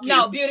hand. Fuck you.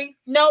 No, beauty.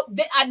 No,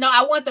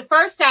 I want the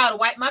first towel to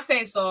wipe my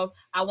face off.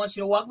 I want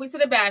you to walk me to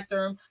the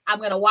bathroom. I'm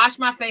gonna wash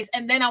my face,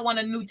 and then I want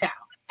a new towel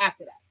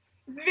after that.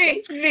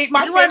 V, you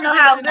want to know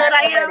how good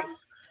I am?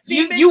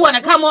 You want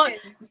to come on?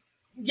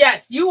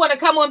 Yes. You want to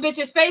come on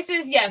bitches'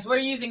 faces? Yes. We're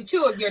using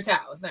 2 of your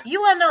towels now.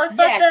 You want to know what's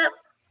fucked up?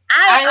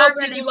 I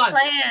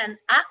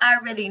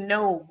already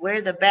know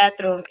where the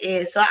bathroom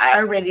is, so I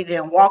already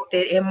walked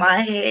it in my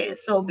head.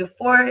 So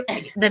before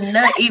the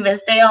nut even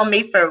stay on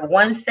me for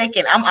 1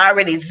 second, I'm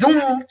already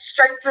zoomed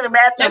straight to the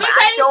bathroom. Let me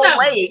tell you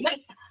something.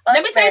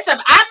 Let me tell you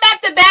something. I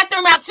mapped the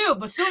bathroom out too,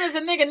 but as soon as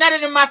a nigga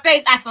nutted in my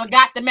face, I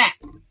forgot the map.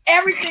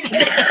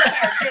 Everything.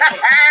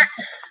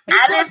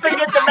 I didn't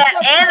forget the map,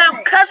 and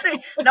I'm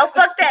cussing. No,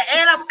 fuck that,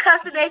 and I'm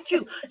cussing at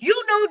you.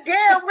 You knew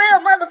damn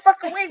well,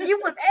 motherfucker, when you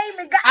was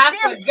aiming. I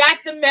forgot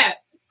the map.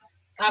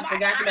 Oh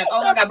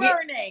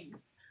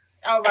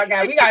my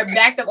god, we got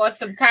backed up on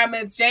some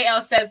comments.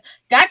 JL says,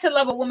 "Got to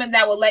love a woman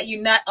that will let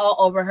you nut all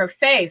over her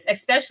face,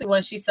 especially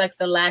when she sucks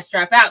the last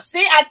drop out."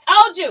 See, I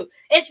told you,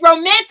 it's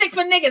romantic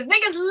for niggas.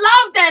 Niggas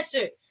love that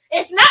shit.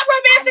 It's not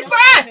romantic for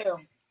us.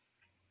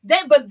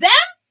 But them,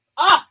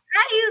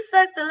 how you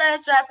suck the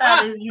last drop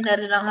out if you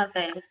nutted on her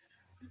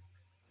face?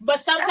 But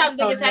sometimes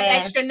niggas have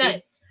extra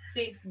nut.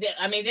 See,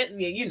 I mean,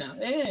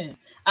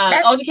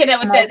 OG Kid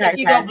Never says if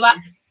you go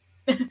blind.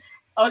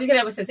 OG Kid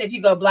Never says if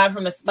you go blind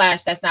from a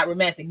splash, that's not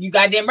romantic. You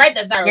goddamn right,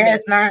 that's not romantic. Yeah,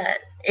 it's not.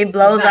 It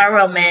blows our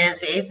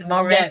romance. It's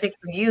more romantic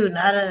for you,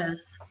 not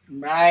us.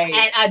 Right.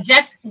 And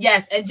Just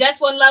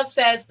What Love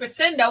says,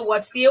 Priscinda,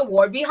 what's the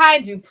award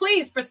behind you?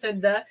 Please,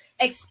 Priscinda,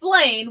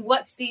 explain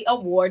what's the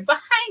award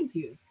behind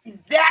you.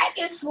 That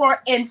is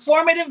for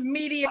Informative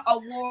Media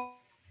Award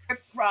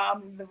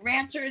from the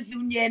Ranters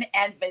Union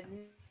and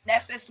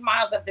Vanessa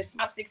Smiles of the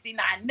Smile 69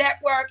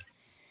 Network.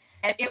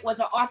 And it was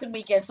an awesome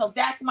weekend. So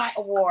that's my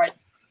award.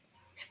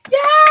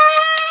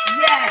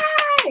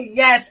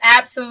 Yes,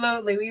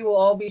 absolutely. We will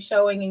all be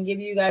showing and give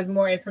you guys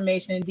more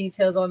information and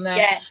details on that.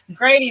 Yes.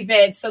 Great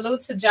event.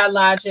 Salute to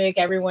Geologic,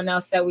 everyone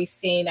else that we've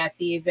seen at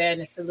the event,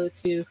 and salute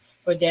to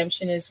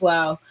Redemption as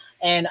well.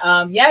 And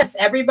yes,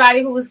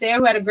 everybody who was there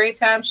who had a great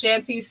time.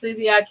 Shampoo,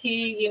 Sleazy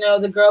Aki,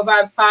 the Girl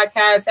Vibes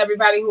podcast,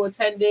 everybody who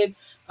attended.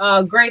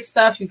 Great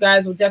stuff. You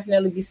guys will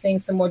definitely be seeing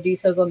some more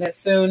details on that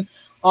soon.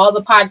 All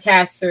the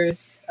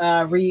podcasters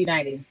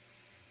reuniting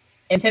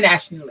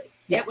internationally.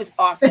 It was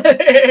awesome.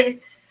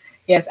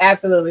 Yes,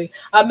 absolutely.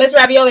 Miss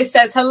Ravioli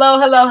says, hello,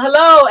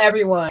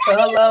 everyone. So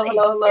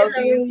hello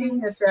to you,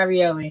 Miss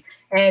Ravioli.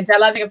 And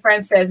Geologic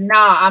Friend says,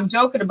 nah, I'm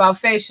joking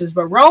about facials,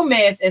 but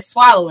romance is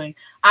swallowing.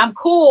 I'm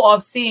cool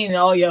off seeing it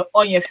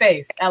on your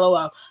face.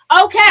 LOL.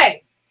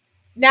 Okay.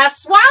 Now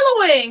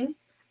swallowing,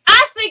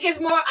 I think it's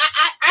more.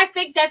 I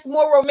think that's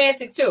more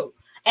romantic too.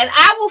 And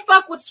I will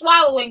fuck with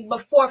swallowing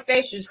before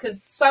facials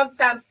because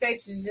sometimes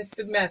facials is just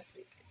too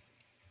messy.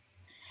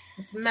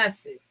 It's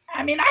messy.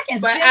 I mean, I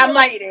can but simulate I'm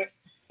like it,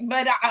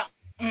 but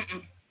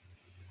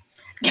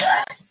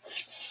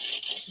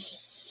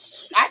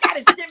I got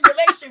a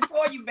simulation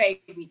for you,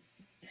 baby.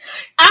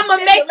 I'm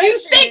gonna make you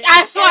think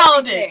I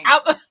swallowed it.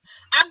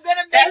 I'm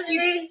gonna make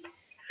you.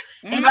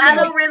 If I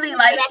don't really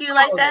like you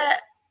like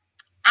that,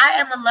 I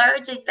am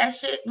allergic. That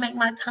shit make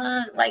my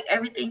tongue like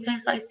everything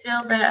tastes like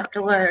silver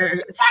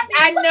afterwards.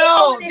 I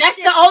know. That's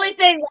the only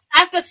thing.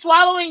 After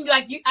swallowing,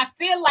 like I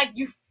feel like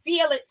you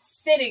feel it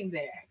sitting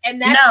there,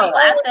 and that's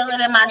I feel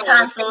it in my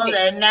tonsils,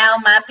 and now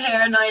my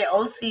paranoid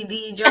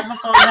OCD,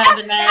 germaphobe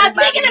having that. I'm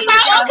thinking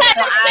about all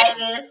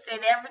kind of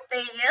and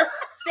everything else.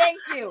 Thank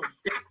you.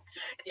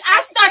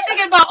 I start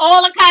thinking about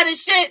all the kind of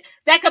shit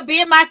that could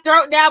be in my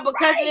throat now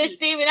because of this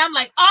semen. I'm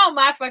like, oh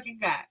my fucking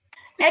God.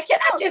 And can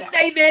I just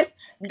say this?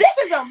 This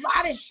is a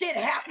lot of shit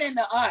happening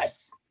to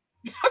us.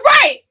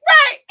 Right.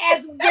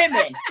 As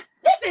women.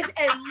 This is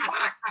a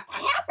lot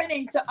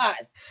happening to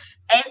us.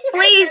 And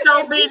please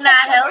don't be not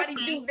healthy.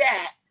 Do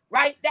that,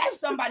 right? That's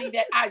somebody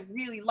that I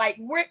really like.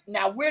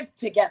 We're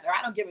together.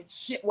 I don't give a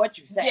shit what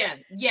you say.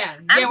 Yeah.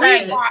 We're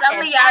in this. Some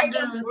of y'all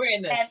do. We're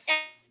in this. And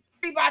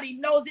everybody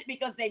knows it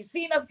because they've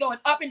seen us going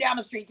up and down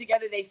the street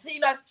together. They've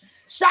seen us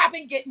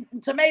shopping, getting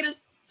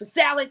tomatoes for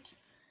salads.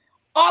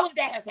 All of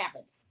that has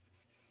happened.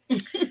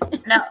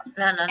 No.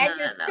 And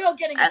you're still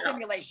getting a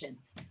simulation.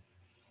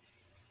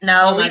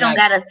 No, we don't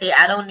gotta see.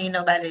 I don't need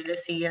nobody to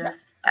see us.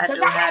 Because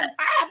I have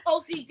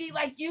OCD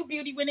like you,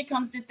 Beauty, when it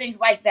comes to things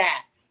like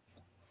that.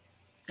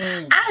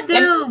 I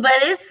do, but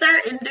it's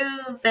certain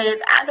dudes that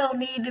I don't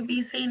need to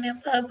be seen in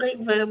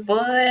public, but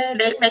boy,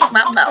 they make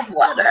my mouth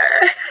water.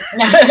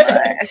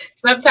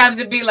 Sometimes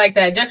it be like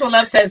that. Just One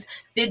Love says,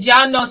 did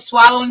y'all know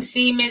swallowing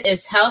semen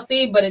is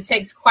healthy, but it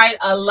takes quite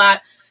a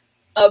lot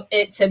of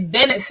it to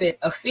benefit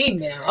a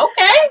female?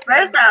 Okay.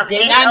 First off,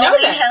 it's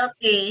only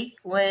healthy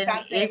when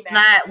it's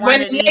not one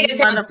of these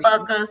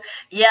motherfuckers. Healthy.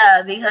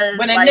 Yeah, because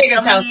when a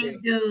nigga's healthy,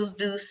 these dudes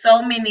do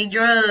so many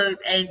drugs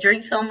and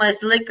drink so much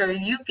liquor,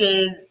 you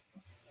can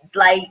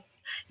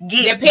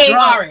get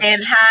drunk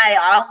and high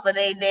off of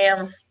their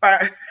damn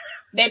sperm.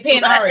 They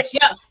paying orange.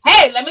 Yeah.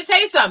 Hey, let me tell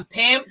you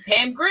something.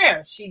 Pam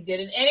Grier, she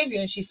did an interview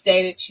and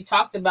she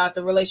talked about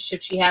the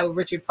relationship she had with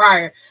Richard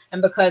Pryor,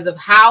 and because of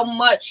how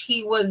much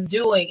he was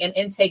doing and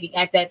intaking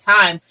at that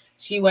time,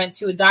 she went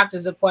to a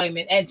doctor's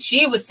appointment and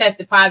she was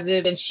tested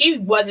positive, and she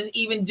wasn't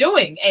even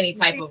doing any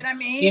type of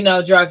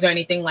drugs or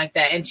anything like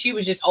that, and she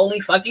was just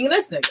only fucking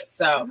this nigga.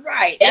 So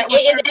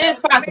it is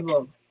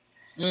possible.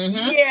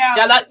 Mm-hmm.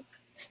 Yeah.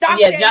 Stop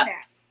saying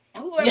that.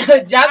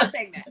 Stop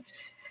saying that.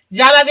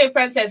 John Logic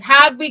Friend says,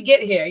 how'd we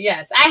get here?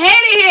 Yes. I hate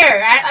it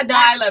here.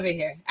 I love it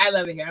here. I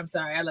love it here. I'm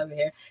sorry. I love it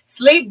here.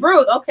 Sleep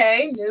Brute.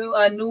 Okay.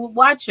 New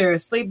watcher.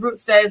 Sleep Brute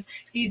says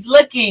he's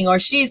looking or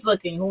she's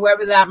looking,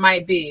 whoever that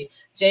might be.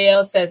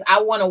 JL says,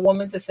 I want a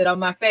woman to sit on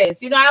my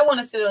face. I want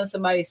to sit on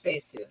somebody's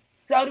face too.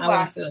 So do I.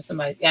 Want to sit on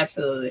somebody's.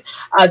 Absolutely.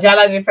 John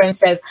Logic Friend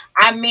says,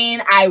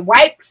 I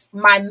wiped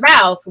my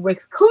mouth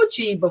with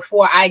coochie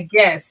before I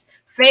guess.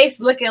 Face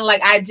looking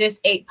like I just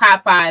ate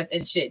Popeyes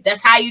and shit.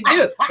 That's how you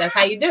do it. That's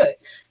how you do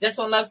it. Just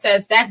One Love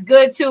says, that's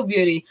good too,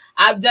 Beauty.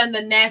 I've done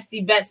the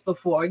nasty bets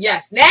before.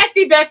 Yes,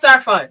 nasty bets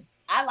are fun.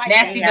 I like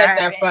nasty bets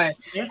are fun.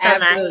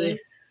 Absolutely.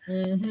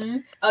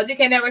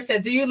 OGK Network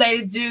says, do you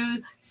ladies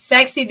do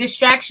sexy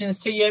distractions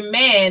to your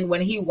man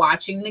when he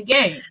watching the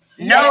game?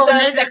 No,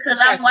 because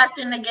I'm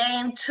watching the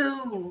game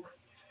too.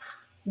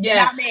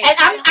 Yeah, and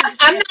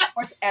I'm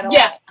not.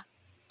 Yeah,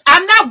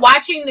 I'm not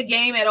watching the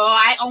game at all.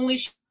 I only.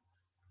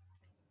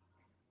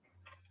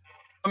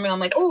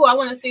 I'm like, oh, I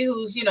want to see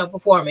who's,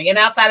 performing. And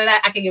outside of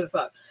that, I can give a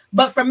fuck.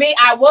 But for me,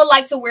 I would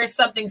like to wear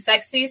something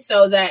sexy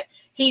so that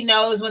he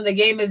knows when the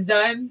game is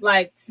done,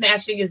 like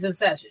smashing is in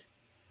session.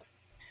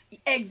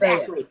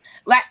 Exactly. So,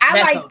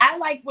 yeah. I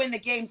like when the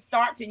game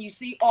starts and you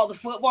see all the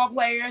football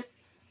players,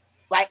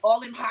 like all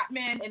them hot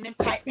men and them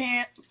tight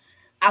pants.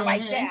 I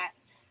like that.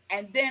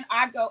 And then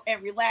I go and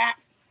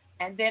relax.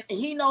 And then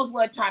he knows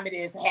what time it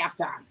is,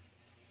 halftime.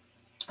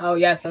 Oh,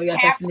 yes.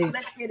 That's neat.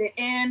 Let's get it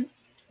in.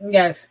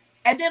 Yes.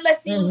 And then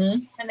let's see who's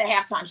in the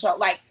halftime show.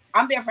 Like,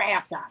 I'm there for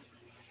halftime.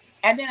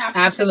 And then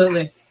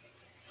absolutely.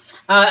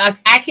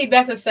 Aki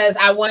Betha says,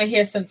 I want to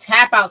hear some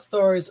tap out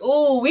stories.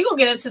 Ooh, we're going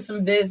to get into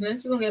some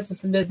business.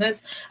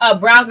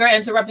 Brown Girl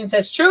Interrupting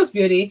says, truth,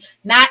 Beauty.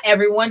 Not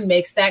everyone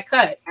makes that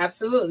cut.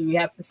 Absolutely. We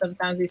have to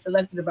sometimes be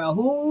selected about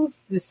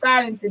who's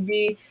deciding to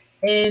be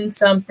in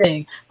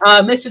something.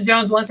 Mr.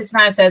 Jones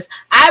 169 says,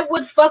 I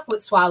would fuck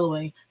with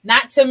swallowing.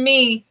 Not that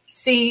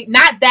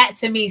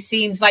to me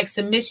seems like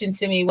submission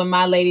to me when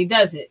my lady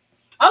does it.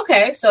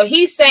 Okay, so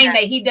he's saying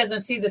that he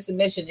doesn't see the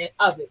submission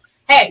of it.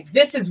 Hey,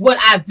 this is what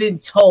I've been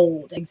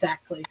told.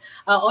 Exactly.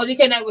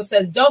 OGK Network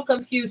says, don't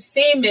confuse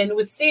semen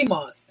with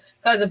CMOS.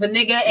 Because if a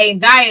nigga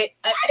diet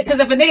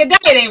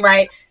ain't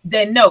right,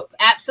 then nope.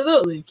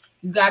 Absolutely.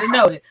 You got to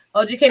know it.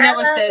 OGK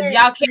Network says, it.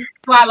 y'all can't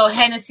swallow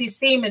Hennessy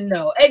semen,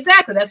 though.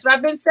 Exactly. That's what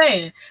I've been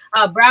saying.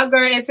 Brown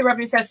Girl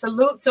Interrupting says,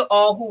 salute to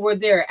all who were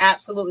there.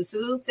 Absolutely.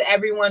 Salute to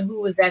everyone who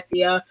was at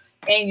the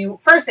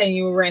first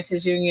annual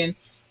Ranchers Union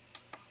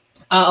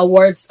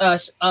awards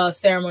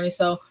ceremony.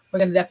 So we're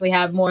going to definitely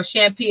have more.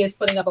 Shampy is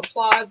putting up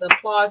applause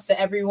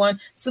to everyone.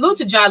 Salute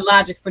to John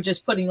Logic for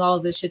just putting all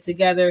of this shit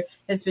together.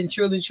 It's been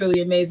truly,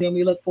 truly amazing.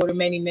 We look forward to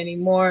many, many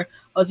more.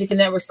 OGK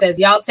Network says,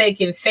 y'all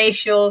taking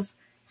facials,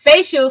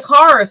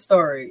 horror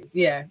stories.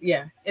 Yeah,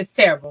 it's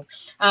terrible.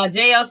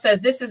 JL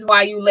says, this is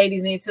why you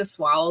ladies need to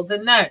swallow the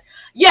nut.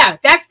 Yeah,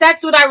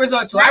 that's what I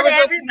resort to. Not I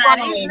resort everybody's to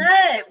swallowing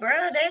nut, bro.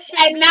 That shit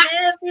and be not,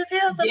 nasty as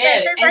hell. Sometimes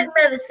it's like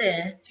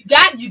medicine.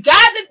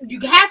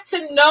 You have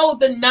to know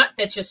the nut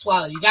that you're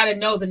swallowing. You got to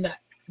know the nut.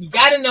 You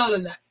got to know the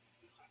nut.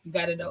 You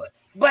got to know it.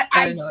 But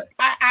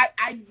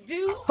I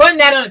do putting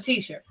that on a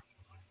t-shirt.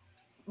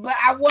 But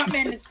I want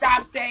men to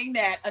stop saying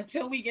that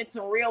until we get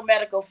some real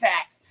medical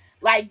facts.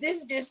 Like, this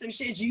is just some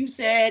shit you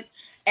said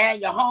and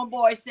your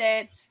homeboy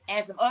said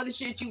and some other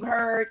shit you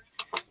heard.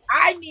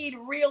 I need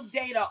real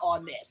data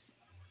on this.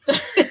 I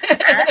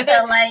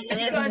feel like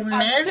if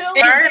men's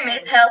sperm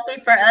is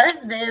healthy for us,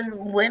 then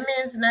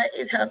women's nut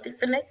is healthy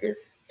for niggas.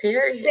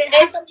 Period. Then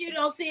how come you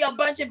don't see a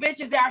bunch of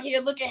bitches out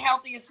here looking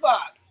healthy as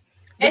fuck?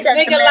 Because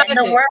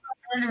the world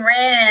is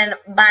ran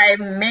by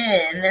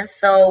men,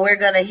 so we're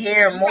gonna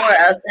hear more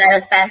of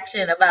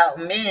satisfaction about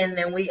men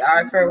than we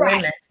are for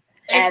women.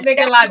 And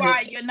that's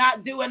why you're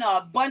not doing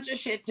a bunch of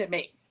shit to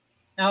me.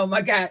 Oh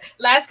my God.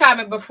 Last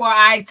comment before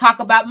I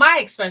talk about my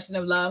expression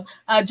of love.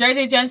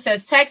 Jersey Jen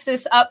says,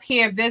 Texas up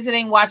here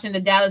visiting, watching the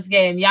Dallas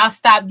game. Y'all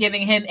stop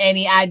giving him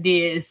any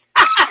ideas.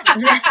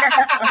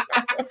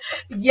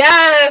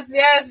 Yes,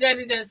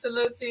 Jersey Jen.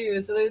 Salute to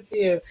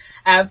you.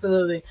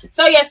 Absolutely.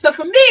 So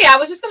for me, I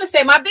was just going to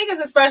say my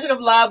biggest expression of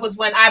love was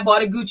when I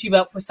bought a Gucci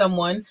belt for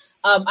someone.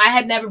 I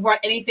had never bought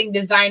anything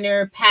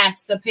designer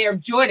past a pair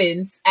of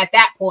Jordans at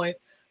that point.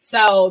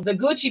 So the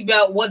Gucci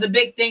belt was a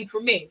big thing for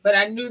me, but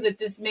I knew that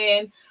this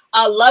man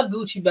loved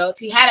Gucci belts.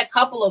 He had a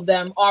couple of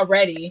them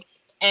already,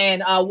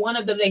 and one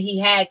of them that he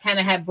had kind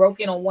of had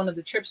broken on one of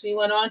the trips we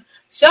went on.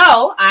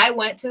 So I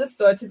went to the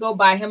store to go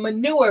buy him a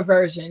newer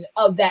version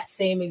of that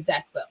same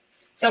exact belt.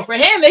 So for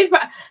him,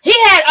 he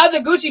had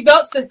other Gucci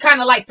belts to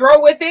kind of like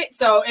throw with it.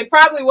 So it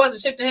probably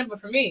wasn't shit to him, but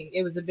for me,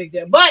 it was a big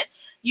deal. But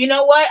you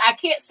know what? I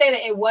can't say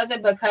that it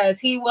wasn't, because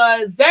he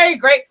was very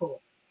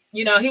grateful.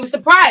 You know, he was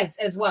surprised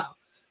as well.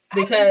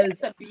 Because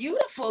it's a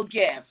beautiful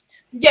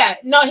gift. Yeah,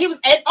 no, he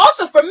was, and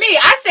also for me,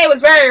 I say it was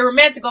very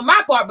romantic on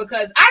my part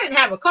because I didn't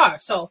have a car.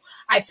 So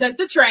I took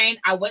the train,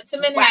 I went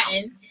to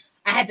Manhattan, wow.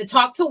 I had to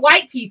talk to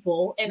white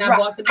people, and I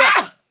bought the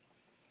belt.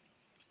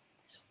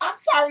 I'm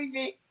sorry,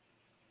 Vic.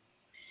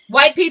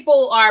 White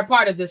people are a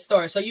part of this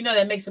story, so you know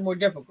that makes it more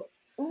difficult.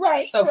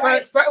 Right. So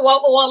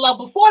well,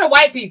 before the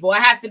white people, I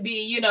have to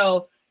be,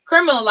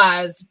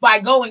 criminalized by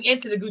going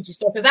into the Gucci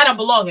store because I don't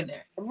belong in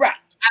there. Right.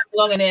 I don't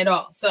belong in there at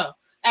all. So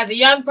as a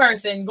young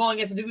person going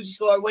into the Gucci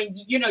store when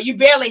you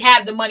barely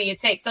have the money it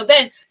takes. So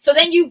then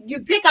you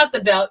pick out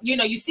the belt,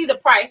 you see the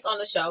price on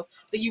the show,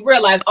 then you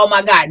realize, oh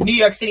my God, New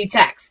York City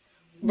tax.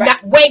 Right.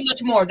 Not way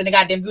much more than the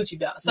goddamn Gucci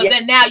belt. So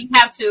then now you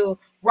have to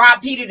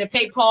rob Peter to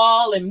pay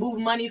Paul and move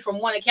money from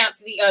one account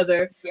to the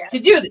other to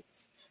do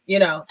this.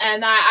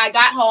 And I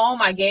got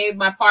home, I gave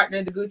my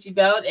partner the Gucci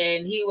belt,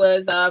 and he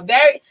was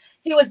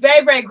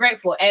very, very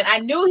grateful. And I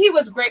knew he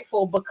was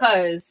grateful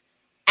because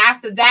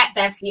after that,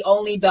 that's the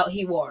only belt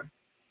he wore.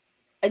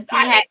 He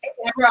had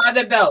several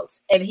other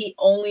belts, and he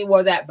only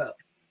wore that belt.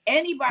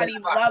 Anybody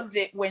loves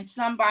it when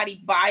somebody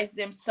buys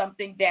them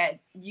something that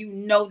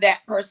that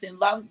person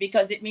loves,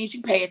 because it means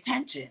you pay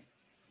attention.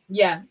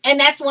 Yeah, and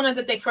that's one of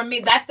the things for me.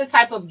 That's the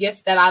type of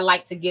gifts that I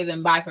like to give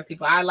and buy for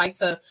people. I like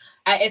to.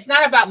 It's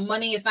not about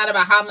money. It's not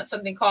about how much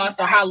something costs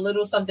or how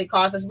little something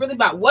costs. It's really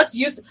about what's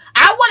useful.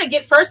 I want to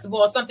get, first of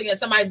all, something that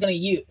somebody's going to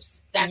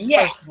use. That's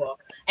first of all.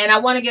 And I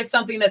want to get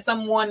something that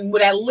someone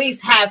would at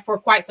least have for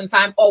quite some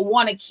time or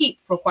want to keep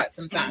for quite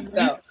some time.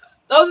 Mm-hmm. So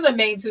those are the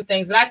main two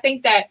things. But I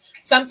think that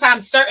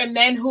sometimes certain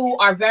men who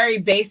are very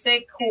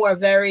basic, who are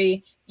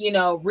very,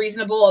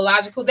 reasonable or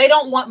logical, they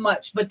don't want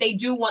much, but they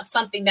do want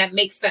something that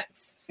makes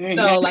sense. Mm-hmm.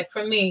 So like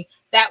for me,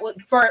 that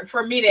would,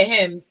 for me to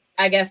him,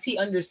 I guess he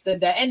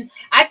understood that. And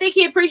I think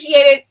he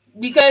appreciated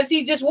because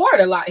he just wore it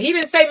a lot. He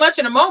didn't say much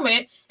in a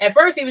moment. At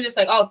first he was just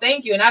like, oh,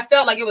 thank you. And I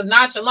felt like it was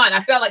nonchalant. I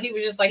felt like he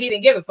was just like, he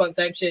didn't give a fuck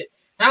type shit.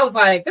 And I was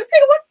like, this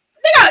nigga, what?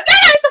 Nigga,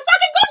 that is a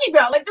fucking Gucci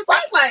belt. Like the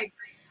fuck, like,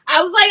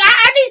 I was like,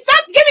 I need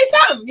something. Give me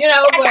something,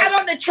 I got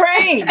on the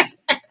train.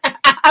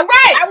 All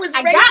right. I was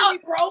racially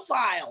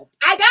profiled.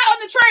 I got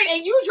on the train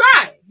and you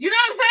drive. You know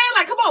what I'm saying?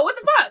 Like, come on, what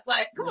the fuck?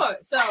 Like, come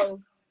on.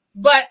 So,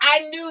 but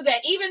I knew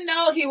that even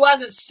though he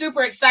wasn't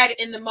super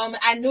excited in the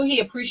moment, I knew he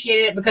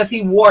appreciated it because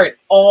he wore it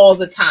all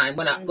the time.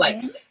 When I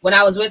when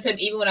I was with him,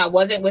 even when I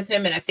wasn't with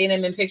him and I seen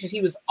him in pictures,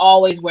 he was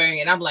always wearing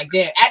it. I'm like,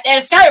 damn. At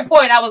a certain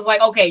point, I was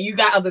like, okay, you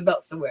got other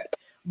belts to wear.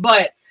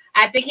 But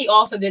I think he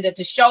also did it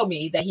to show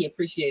me that he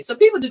appreciates. So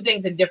people do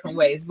things in different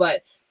ways.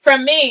 But for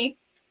me,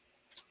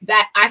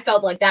 that I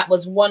felt like that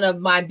was one of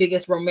my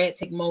biggest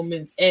romantic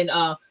moments, and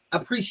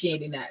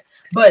appreciating that.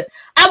 But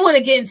I want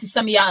to get into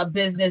some of y'all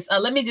business.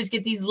 Let me just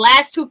get these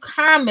last two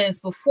comments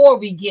before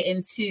we get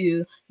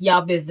into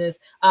y'all business.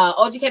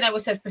 OGK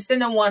Network says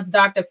Priscilla wants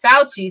Dr.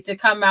 Fauci to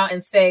come out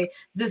and say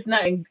this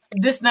nut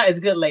is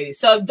good, ladies.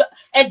 So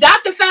if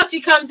Dr.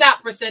 Fauci comes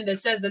out, Priscilla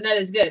says the nut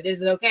is good,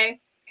 is it okay?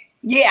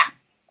 Yeah.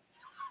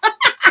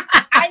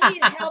 I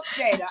need health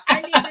data.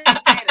 I need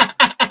the data.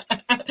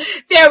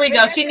 There we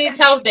go. She needs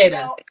health data.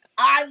 You know,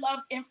 I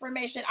love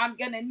information. I'm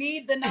gonna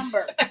need the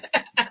numbers.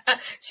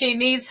 She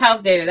needs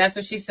health data. That's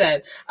what she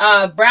said.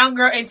 Brown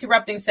Girl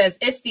Interrupting says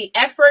it's the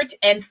effort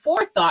and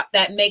forethought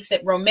that makes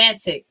it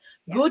romantic.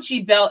 Yeah.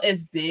 Gucci belt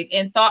is big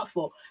and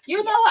thoughtful. You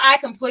know what? I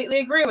completely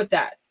agree with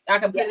that. I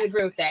completely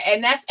agree with that.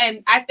 And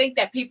I think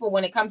that people,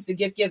 when it comes to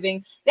gift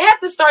giving, they have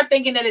to start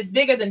thinking that it's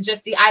bigger than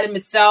just the item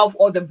itself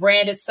or the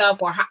brand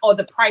itself or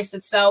the price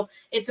itself.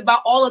 It's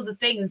about all of the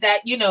things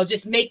that, you know,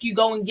 just make you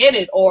go and get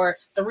it, or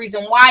the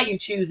reason why you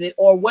choose it,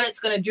 or what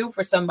it's going to do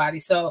for somebody.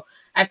 So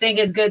I think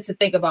it's good to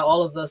think about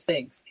all of those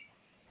things.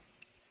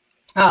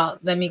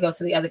 Let me go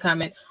to the other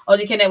comment.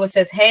 OG Network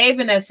says, hey,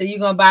 Vanessa, you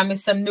going to buy me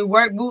some new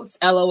work boots?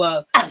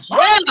 LOL.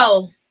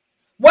 Well,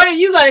 what are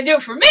you going to do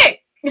for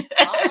me?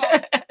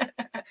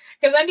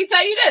 Because let me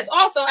tell you this.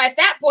 Also, at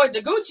that point,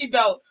 the Gucci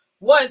belt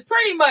was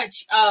pretty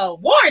much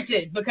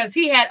warranted because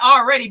he had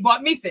already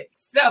bought me things.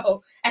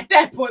 So at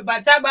that point, by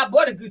the time I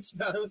bought a Gucci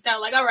belt, it was kind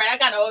of like, all right, I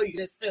kind of owe you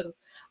this too.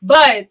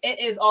 But it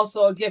is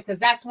also a gift, because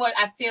that's what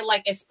I feel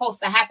like is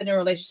supposed to happen in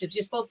relationships.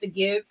 You're supposed to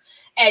give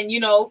and, you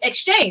know,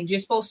 exchange. You're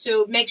supposed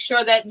to make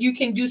sure that you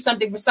can do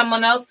something for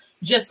someone else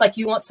just like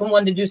you want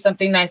someone to do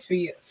something nice for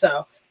you.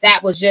 So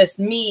that was just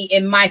me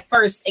in my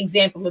first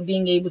example of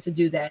being able to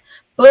do that.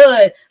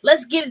 But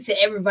let's get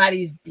into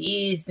everybody's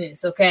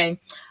business, okay?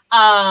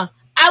 I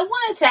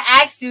wanted to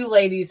ask you,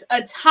 ladies,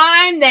 a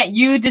time that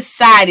you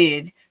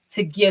decided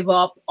to give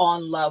up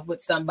on love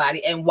with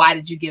somebody, and why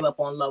did you give up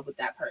on love with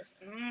that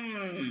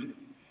person?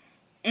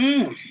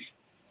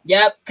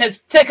 Yep,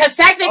 because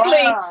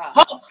technically,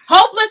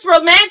 hopeless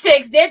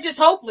romantics, they're just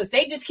hopeless.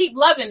 They just keep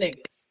loving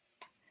niggas.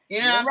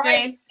 You know what I'm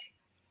saying?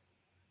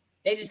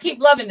 They just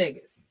keep loving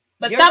niggas.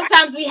 But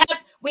sometimes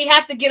we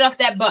have to get off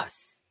that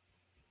bus.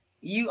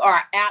 You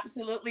are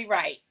absolutely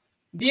right.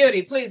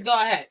 Beauty, please go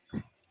ahead.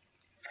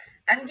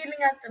 I'm getting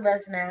off the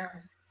bus now.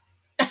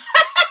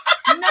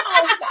 No.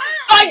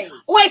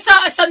 Wait,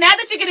 so now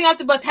that you're getting off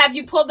the bus, have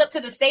you pulled up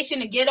to the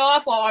station to get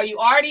off, or are you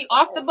already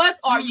off the bus?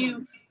 Or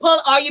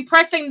are you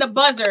pressing the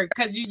buzzer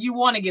because you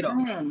want to get off?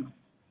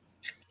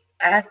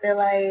 I feel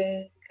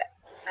like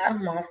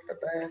I'm off the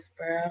bus,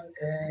 bro. I'm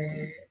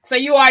good. So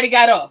you already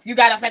got off. You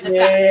got off at the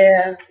stop.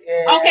 Yeah.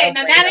 Okay,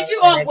 now that you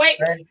off,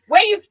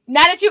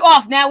 now that you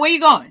off, now where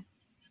you going?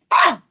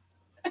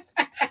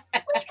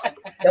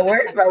 Don't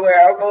worry about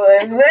where I'm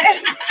going. Beauty,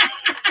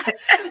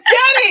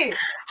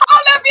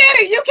 hold up,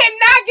 Beauty. You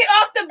cannot get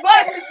off the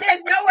bus if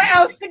there's nowhere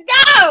else to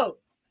go.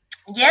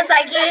 Yes,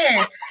 I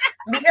can.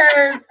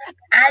 Because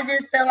I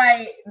just feel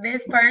like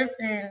this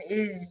person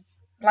is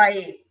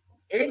like,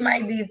 it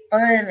might be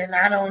fun, and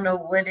I don't know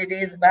what it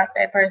is about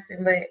that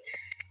person, but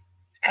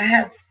I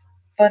have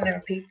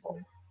funner people.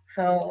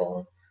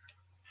 So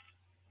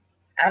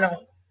I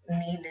don't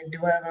need to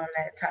dwell on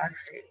that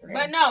toxic.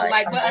 But no, and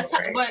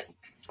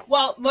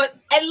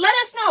let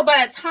us know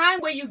about a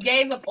time where you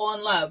gave up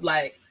on love,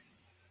 like.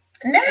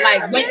 No,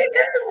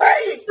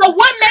 so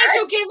what made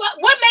you give up?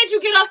 What made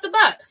you get off the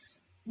bus?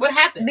 What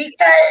happened?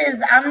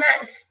 Because I'm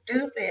not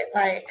stupid.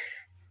 Like,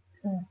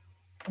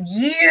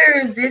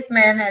 years this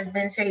man has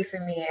been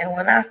chasing me, and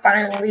when I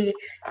finally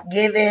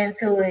give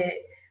into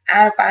it,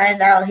 I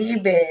find out he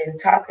been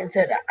talking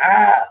to the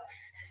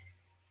ops.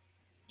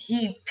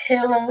 He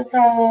pillow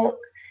talk.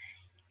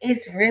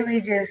 It's really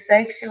just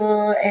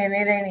sexual, and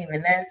it ain't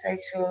even that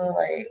sexual,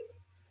 like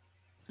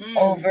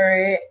over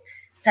it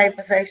type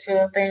of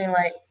sexual thing.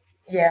 Like,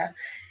 yeah.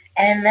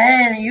 And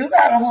then you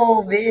got a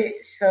whole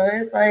bitch, so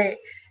it's like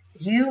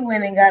you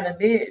went and got a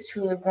bitch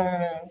who is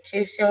gonna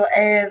kiss your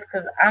ass,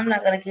 because I'm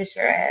not gonna kiss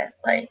your ass.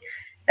 Like,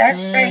 that's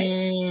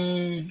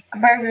straight.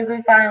 I'm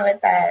perfectly fine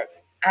with that.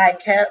 I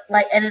kept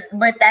but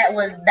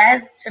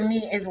that to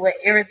me is what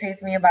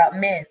irritates me about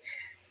men.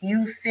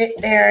 You sit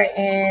there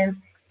and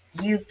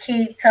you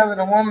keep telling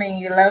a woman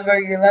you love her,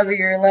 you love her,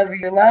 you love her,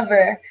 you love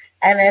her,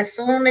 and as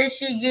soon as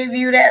she give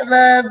you that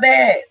love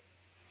back,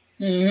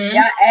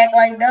 y'all act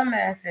like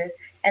dumbasses.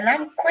 And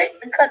I'm quick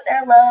to cut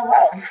that love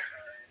off.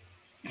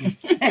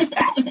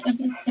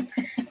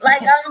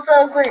 Like, I'm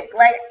so quick.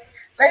 Like,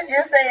 let's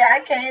just say I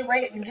can't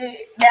wait to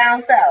get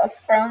down south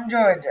from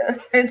Georgia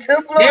to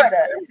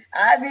Florida.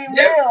 I'll be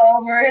real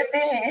over it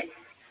then.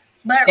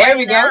 But there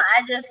right now,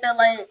 I just feel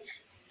like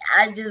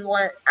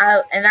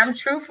and I'm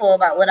truthful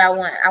about what I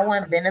want. I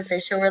want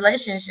beneficial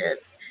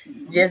relationships,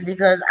 just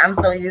because I'm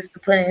so used to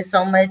putting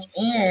so much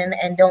in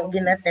and don't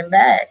get nothing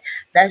back.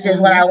 That's just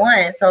what I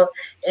want. So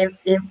if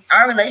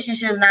our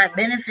relationship not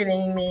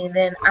benefiting me,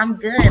 then I'm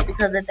good,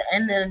 because at the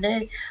end of the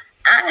day,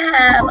 I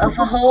have a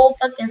whole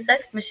fucking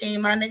sex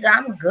machine, my nigga.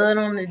 I'm good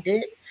on the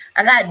dick.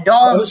 I got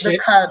dogs to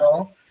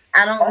cuddle.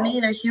 I don't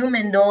need a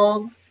human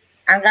dog.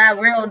 I got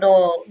real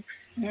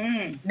dogs.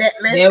 That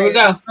listen, there we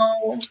go.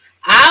 So,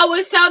 I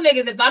always tell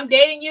niggas, if I'm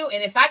dating you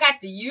and if I got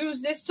to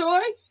use this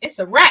toy, it's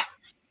a wrap.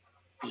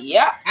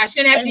 Yeah, I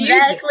shouldn't have to use it.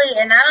 Exactly,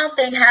 and I don't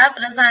think half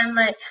of the time,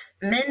 like,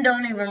 men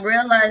don't even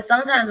realize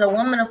sometimes a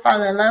woman will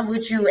fall in love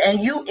with you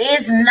and you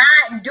is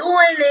not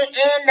doing it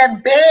in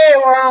the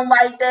bedroom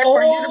like that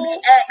for you to be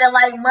acting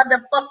like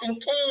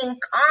motherfucking King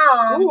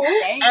Kong.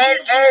 And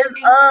as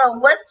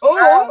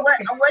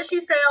what she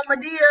say on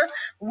Medea,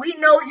 we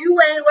know you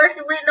ain't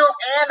working with no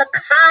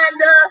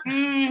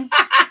anaconda.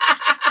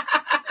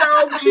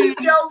 So keep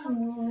your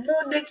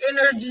little dick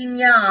energy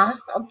now,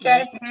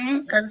 okay?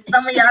 Because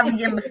some of y'all be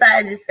getting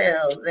beside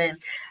yourselves and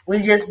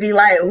we just be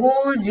like,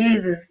 oh,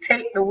 Jesus,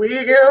 take the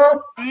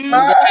wheel.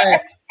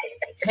 Yes.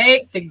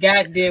 Take the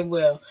goddamn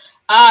wheel.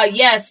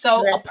 Yes.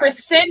 So,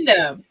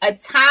 Priscinda, a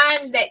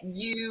time that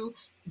you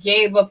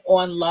gave up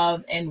on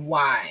love and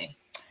why?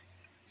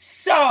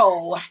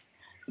 So,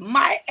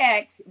 my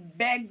ex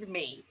begged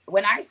me.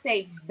 When I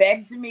say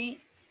begged me,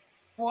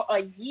 for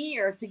a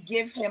year to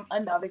give him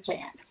another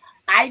chance.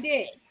 I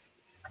did.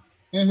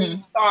 We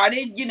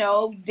started,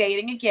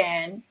 dating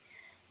again.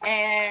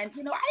 And, I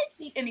didn't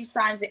see any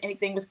signs that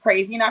anything was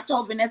crazy. And I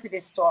told Vanessa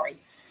this story.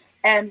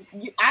 And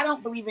I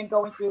don't believe in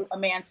going through a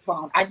man's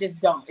phone. I just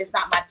don't. It's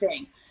not my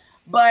thing.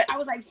 But I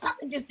was like,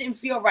 something just didn't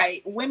feel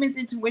right. Women's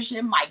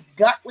intuition, my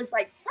gut was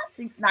like,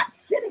 something's not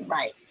sitting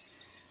right.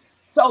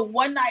 So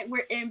one night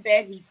we're in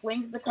bed. He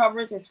flings the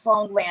covers. His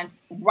phone lands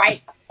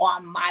right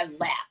on my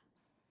lap.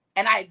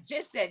 And I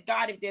just said,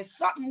 God, if there's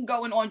something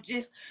going on,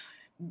 just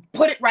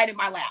put it right in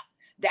my lap.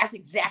 That's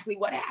exactly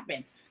what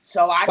happened.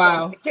 So I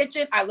go to the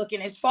kitchen, I look in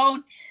his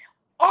phone.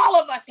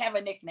 All of us have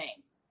a nickname.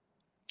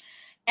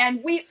 And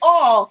we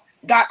all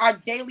got our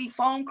daily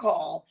phone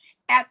call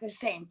at the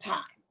same time.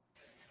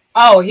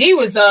 Oh, he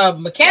was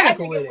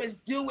mechanical with it. Was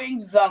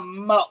doing the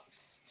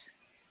most.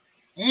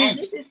 And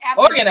this is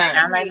after organized.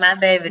 I like my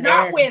baby.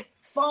 Not with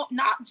phone,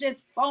 not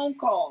just phone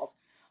calls,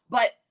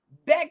 but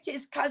begged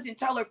his cousin,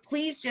 tell her,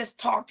 please just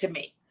talk to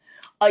me.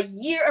 A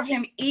year of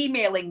him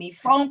emailing me,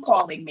 phone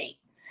calling me.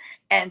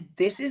 And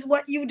this is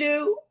what you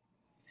do?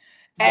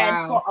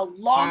 And for a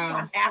long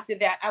time after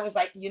that, I was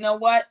like, you know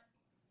what?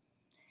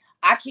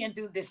 I can't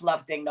do this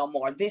love thing no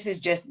more. This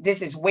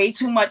is way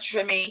too much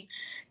for me.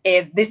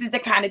 If this is the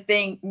kind of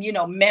thing,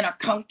 men are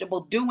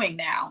comfortable doing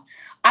now,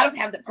 I don't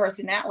have the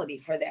personality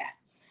for that.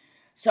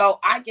 So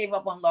I gave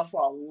up on love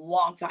for a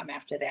long time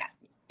after that.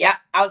 Yeah,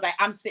 I was like,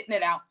 I'm sitting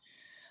it out.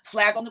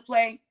 Flag on the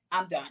play,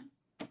 I'm done.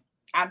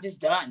 I'm just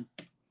done.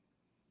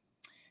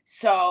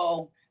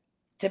 So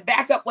to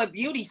back up what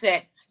Beauty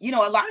said, a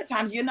lot of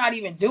times you're not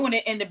even doing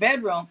it in the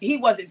bedroom. He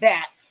wasn't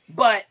that.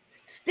 But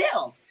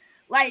still,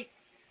 like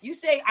you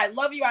say, I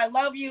love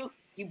you.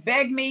 You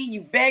beg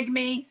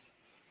me.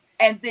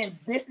 And then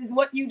this is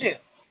what you do.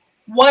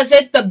 Was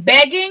it the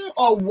begging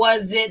or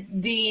was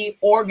it the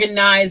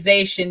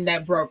organization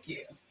that broke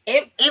you?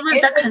 It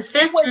was the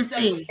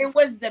consistency. It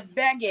was the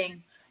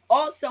begging.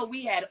 Also,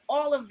 we had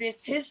all of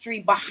this history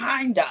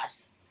behind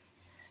us.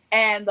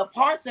 And the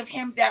parts of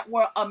him that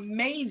were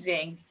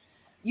amazing,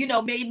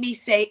 made me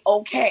say,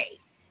 okay.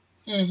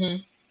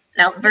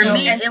 Now, for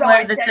me, it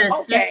was the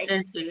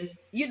consistency.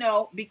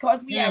 Okay,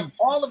 because we have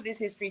all of this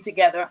history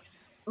together,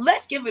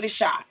 let's give it a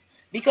shot.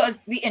 Because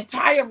the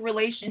entire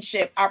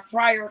relationship, our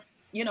prior,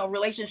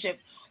 relationship,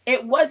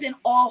 it wasn't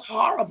all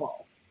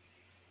horrible.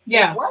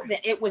 Yeah. It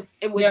wasn't.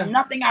 It was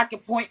nothing I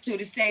could point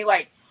to say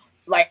like,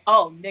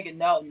 oh, nigga,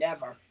 no,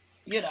 never.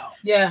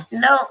 Yeah.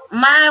 No,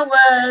 mine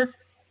was,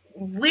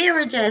 we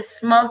were just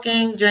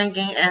smoking,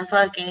 drinking, and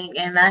fucking,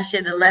 and I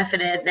should have left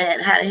it at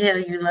that. How the hell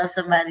you love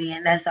somebody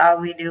and that's all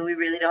we do? We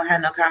really don't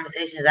have no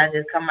conversations. I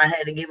just come out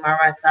here to get my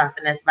rocks off,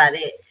 and that's about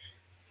it.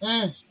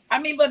 I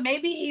mean, but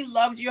maybe he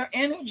loved your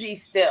energy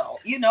still,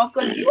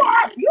 because you're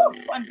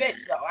a fun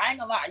bitch, though. I ain't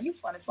gonna lie, you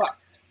fun as fuck.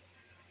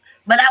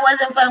 But I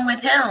wasn't fun with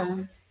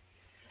him.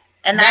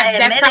 And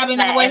that's probably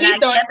not what he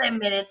thought. I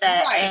admitted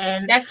that. Right.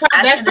 And that's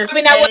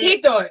probably not what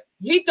he thought.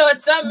 He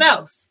thought something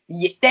else.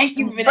 Yeah, thank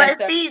you, Vanessa.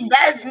 But see,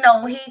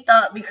 he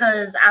thought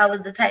because I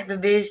was the type of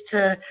bitch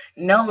to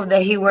know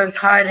that he works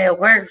hard at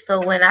work.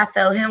 So when I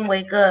felt him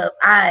wake up,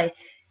 I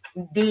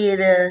did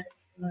a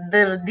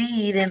little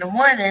deed in the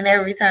morning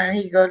every time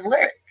he go to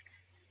work.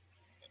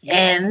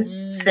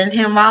 And send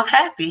him off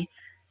happy.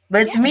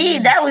 But to me,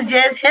 that was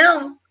just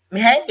him.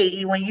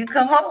 Hey, when you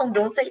come home,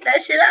 don't take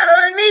that shit out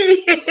on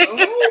me.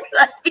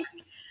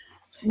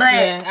 But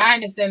yeah, I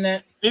understand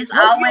that. It's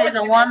always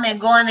a woman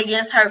going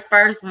against her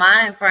first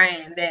mind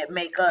frame that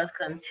make us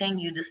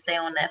continue to stay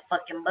on that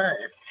fucking bus,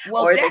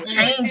 or to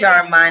change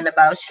our mind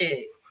about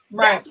shit.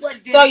 Right. That's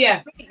what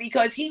did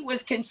because he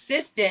was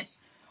consistent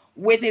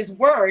with his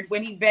word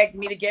when he begged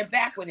me to get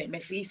back with him.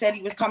 If he said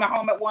he was coming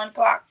home at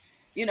 1:00,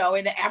 in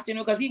the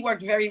afternoon, because he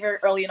worked very, very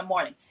early in the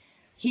morning,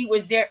 he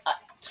was there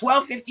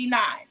 12:59.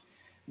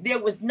 There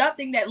was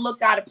nothing that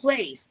looked out of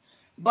place.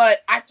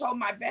 But I told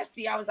my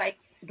bestie, I was like,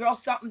 girl,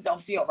 something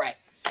don't feel right.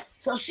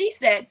 So she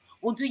said,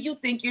 well, do you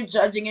think you're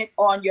judging it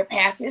on your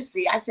past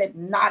history? I said,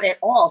 not at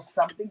all.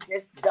 Something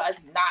just does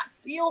not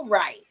feel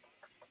right.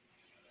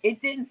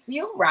 It didn't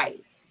feel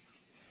right.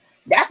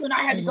 That's when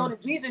I had to go to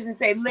Jesus and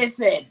say,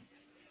 listen,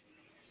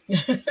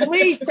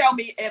 please tell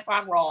me if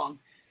I'm wrong.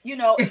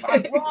 If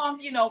I'm wrong,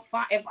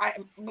 if I,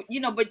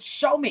 but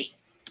show me.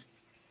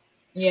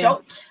 Yeah.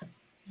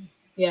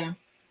 Yeah.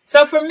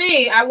 So for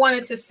me, I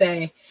wanted to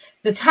say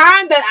the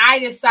time that I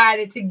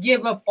decided to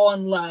give up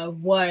on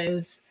love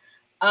was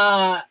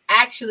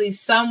actually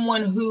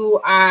someone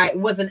who I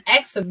was an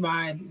ex of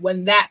mine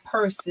when that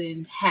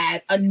person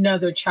had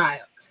another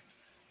child.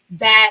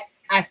 That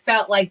I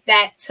felt like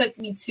that took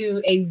me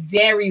to a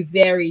very,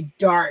 very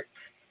dark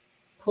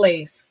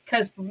place.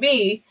 Because for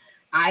me,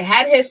 I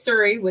had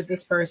history with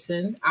this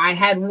person. I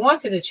had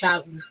wanted a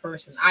child with this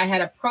person. I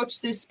had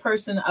approached this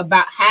person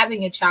about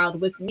having a child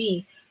with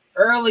me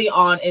early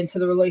on into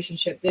the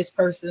relationship. This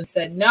person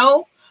said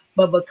no,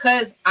 but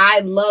because I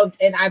loved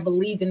and I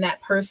believed in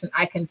that person,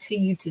 I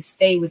continued to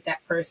stay with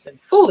that person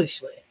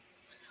foolishly.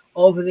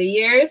 Over the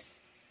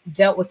years,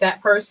 dealt with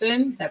that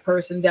person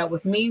dealt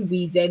with me.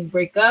 We then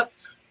break up.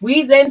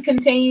 We then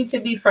continue to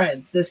be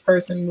friends. This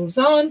person moves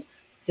on,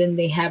 then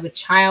they have a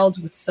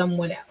child with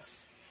someone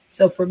else.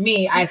 So for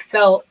me, I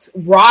felt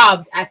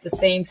robbed at the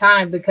same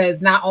time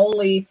because not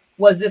only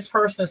was this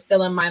person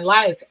still in my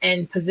life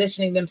and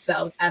positioning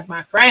themselves as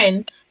my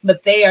friend,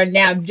 but they are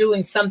now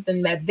doing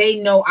something that they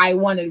know I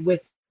wanted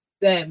with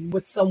them,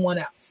 with someone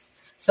else.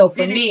 So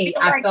for me,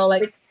 I felt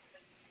like...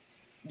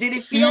 Did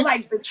it feel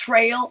like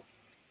betrayal?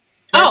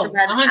 Oh,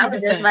 100%. I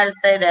was just about to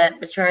say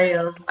that,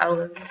 betrayal.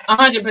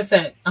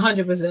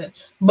 100%.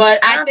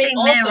 But I don't think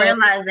men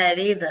realize that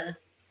either.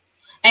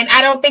 And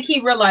I don't think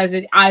he realized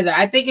it either.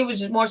 I think it was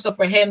just more so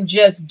for him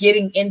just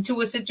getting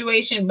into a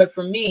situation. But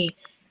for me,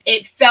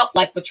 it felt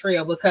like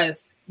betrayal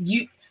because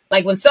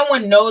like when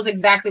someone knows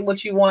exactly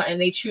what you want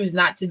and they choose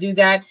not to do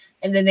that,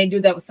 and then they do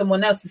that with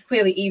someone else, it's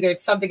clearly either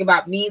it's something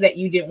about me that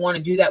you didn't want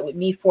to do that with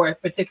me for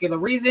particular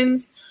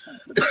reasons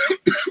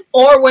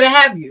or what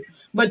have you.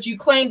 But you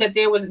claimed that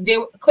there was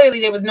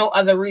no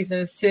other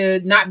reasons to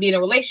not be in a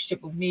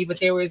relationship with me, but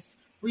there was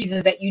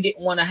reasons that you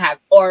didn't want to have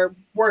or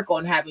work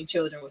on having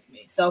children with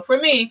me. So for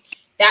me,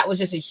 that was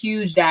just a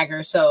huge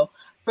dagger. So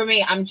for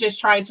me, I'm just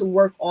trying to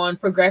work on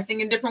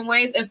progressing in different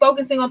ways and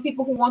focusing on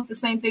people who want the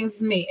same things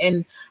as me.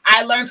 And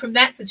I learned from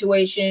that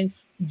situation,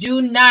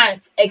 do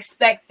not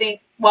expect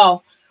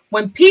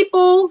when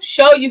people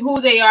show you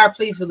who they are,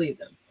 please believe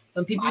them.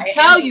 When people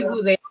tell you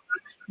who they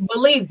are,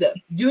 believe them.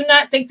 Do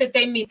not think that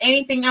they mean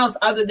anything else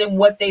other than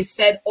what they've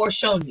said or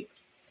shown you.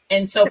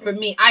 And so for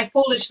me, I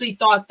foolishly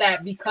thought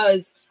that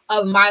because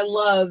of my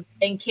love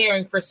and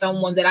caring for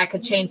someone that I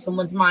could change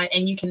someone's mind,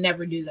 and you can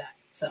never do that.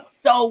 So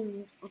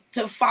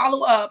to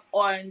follow up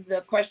on the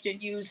question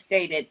you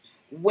stated,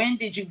 when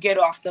did you get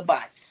off the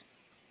bus?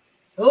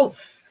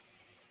 Oof.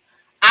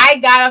 I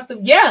got off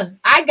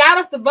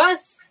the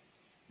bus,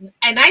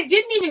 and I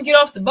didn't even get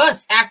off the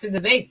bus after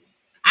the baby.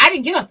 I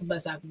didn't get off the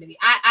bus after the baby.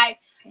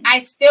 I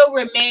still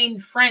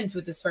remained friends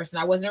with this person.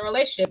 I wasn't in a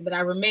relationship, but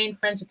I remained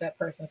friends with that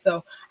person.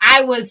 So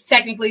I was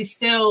technically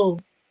still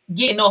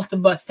getting off the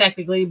bus,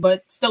 technically,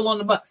 but still on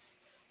the bus.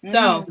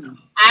 So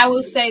I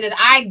will say that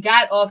I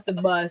got off the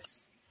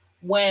bus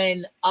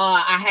when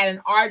I had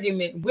an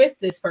argument with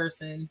this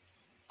person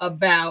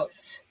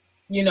about,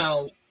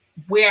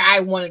 where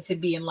I wanted to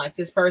be in life.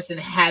 This person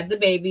had the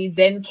baby,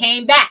 then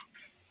came back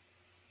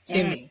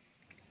to me.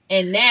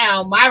 And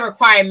now my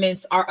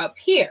requirements are up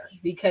here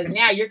because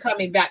now you're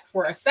coming back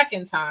for a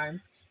second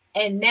time.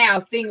 And now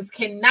things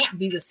cannot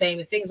be the same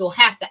and things will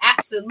have to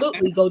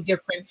absolutely go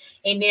different.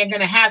 And they're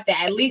going to have to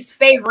at least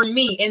favor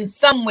me in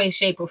some way,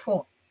 shape, or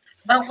form.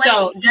 But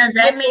wait, does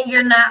that mean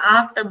you're not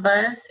off the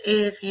bus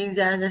if you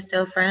guys are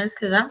still friends?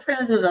 Because I'm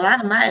friends with a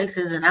lot of my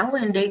exes and I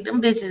wouldn't date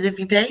them bitches if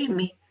you paid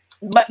me.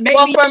 But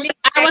maybe for me,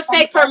 I would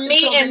say for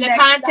me in the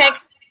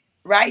context,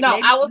 right? No,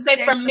 I will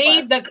say for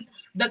me,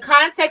 the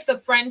context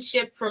of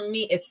friendship for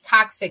me is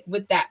toxic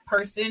with that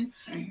person.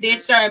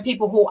 There's certain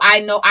people who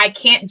I know I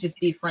can't just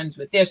be friends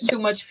with. There's too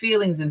much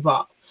feelings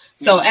involved.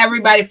 So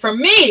everybody for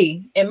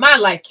me in my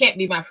life can't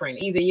be my friend.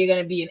 Either you're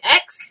going to be an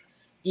ex,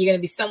 you're going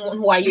to be someone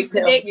who I used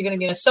to date, you're going to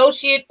be an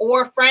associate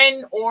or a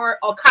friend or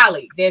a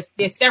colleague. There's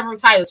several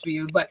titles for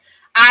you, but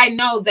I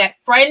know that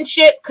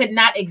friendship could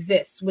not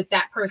exist with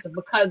that person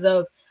because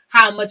of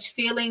how much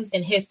feelings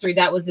and history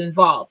that was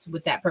involved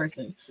with that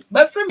person.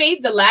 But for me,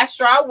 the last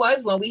straw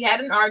was when we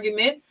had an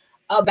argument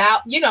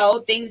about,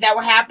 things that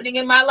were happening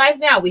in my life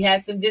now. We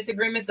had some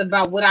disagreements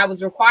about what I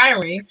was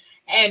requiring.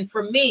 And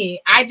for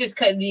me, I just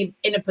couldn't be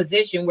in a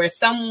position where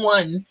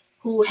someone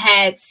who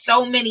had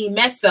so many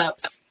mess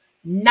ups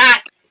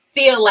not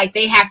feel like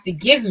they have to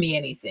give me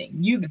anything.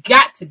 You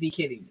got to be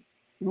kidding me.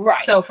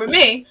 Right. So for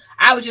me,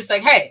 I was just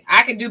like, hey,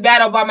 I can do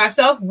battle by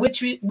myself,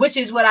 which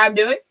is what I'm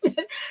doing.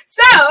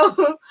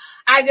 So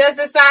I just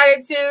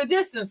decided to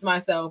distance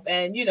myself.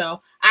 And,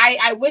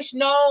 I wish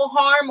no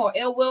harm or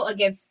ill will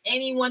against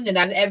anyone that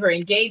I've ever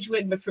engaged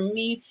with. But for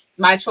me,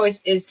 my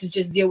choice is to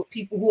just deal with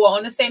people who are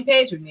on the same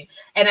page with me.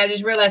 And I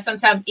just realized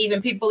sometimes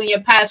even people in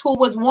your past who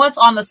was once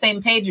on the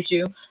same page with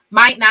you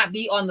might not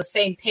be on the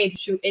same page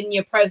with you in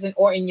your present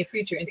or in your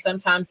future. And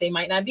sometimes they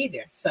might not be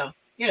there. So,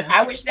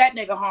 I wish that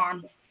nigga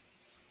harm.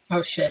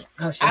 Oh shit.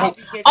 Oh shit.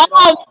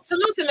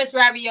 Salute to Miss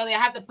Ravioli. I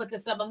have to put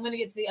this up. I'm gonna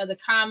get to the other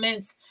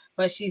comments,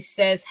 but she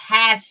says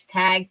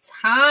hashtag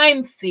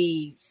time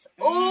thieves.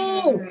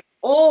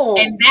 Oh,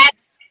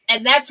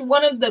 and that's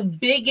one of the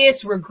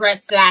biggest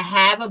regrets that I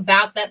have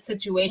about that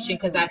situation,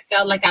 because I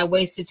felt like I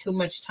wasted too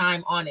much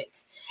time on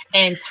it.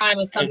 And time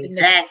is something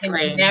that you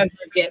can never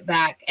get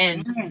back.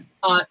 And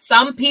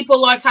some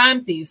people are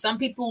time thieves. Some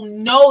people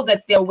know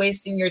that they're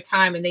wasting your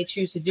time and they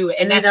choose to do it.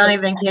 And they don't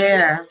even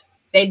care.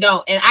 They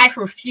don't. And I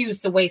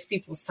refuse to waste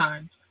people's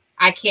time.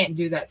 I can't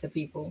do that to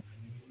people.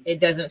 It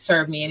doesn't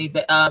serve me any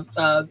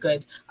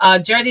good.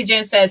 Jersey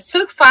Jen says,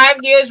 took 5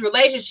 years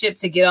relationship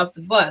to get off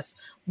the bus.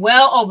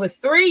 Well over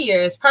 3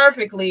 years,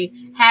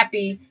 perfectly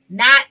happy,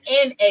 not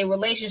in a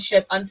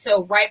relationship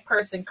until right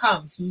person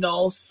comes.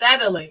 No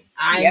settling.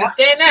 I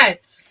understand that.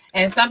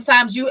 And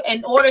sometimes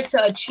in order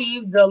to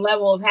achieve the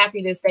level of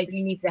happiness that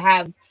you need to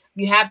have,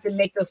 you have to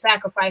make those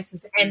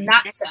sacrifices and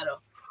not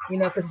settle. You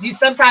know, because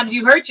sometimes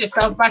you hurt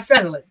yourself by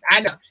settling.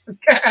 I know.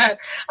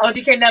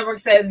 OGK Network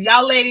says,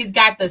 y'all ladies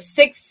got the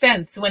 6th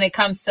sense when it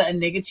comes to a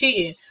nigga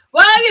cheating.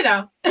 Well, you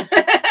know.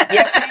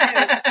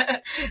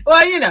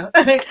 Well, you know.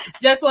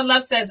 Just One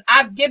Love says,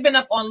 I've given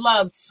up on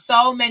love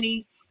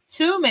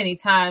too many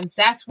times.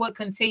 That's what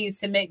continues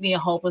to make me a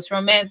hopeless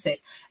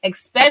romantic,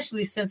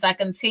 especially since I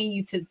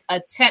continue to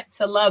attempt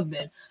to love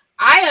men.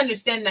 I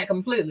understand that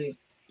completely.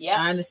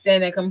 Yeah, I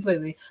understand that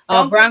completely.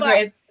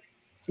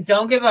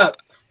 Don't give up.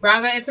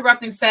 Brown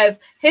Interrupting says,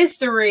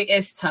 history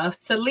is tough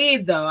to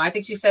leave, though. I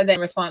think she said that in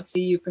response to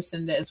you,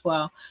 Crescenda, as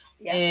well.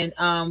 Yeah. And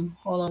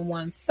hold on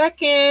one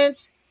second.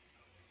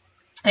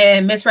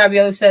 And Miss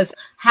Ravioli says,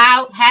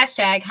 how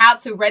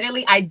to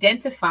readily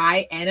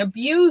identify an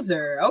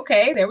abuser.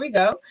 Okay, there we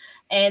go.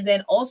 And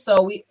then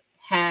also we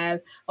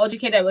have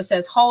OGK that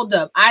says, hold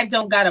up, I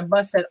don't got a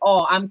bus at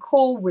all. I'm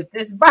cool with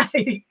this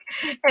bike.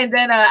 And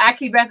then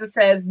Aki Betha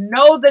says,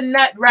 Know the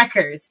Nut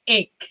Records,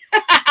 Inc.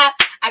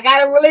 I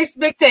gotta release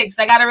mixtapes.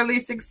 I gotta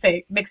release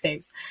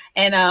mixtapes.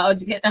 And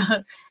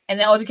and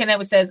then OGK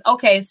Network says,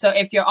 okay, so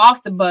if you're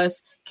off the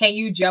bus, can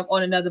you jump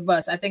on another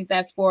bus? I think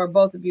that's for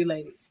both of you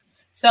ladies.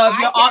 So if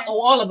you're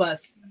all of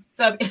us.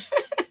 So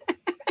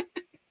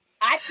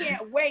I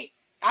can't wait.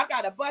 I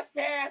got a bus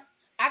pass.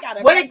 I got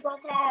a metro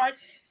card.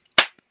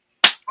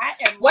 I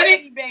am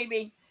ready,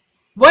 baby.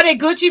 What did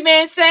Gucci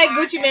Man say?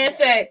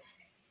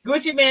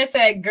 Gucci Man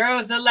said,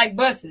 girls are like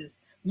buses.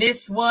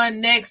 Miss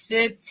one, next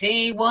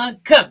 15, one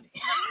coming.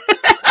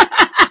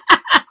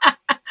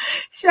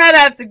 Shout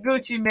out to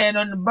Gucci Man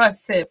on the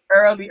bus tip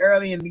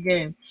early in the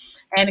game.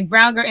 And the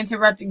Brown Girl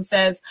Interrupting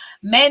says,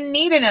 men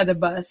need another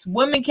bus.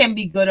 Women can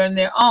be good on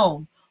their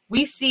own.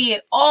 We see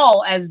it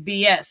all as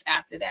BS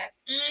after that.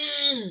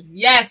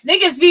 Yes,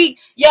 niggas be,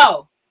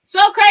 so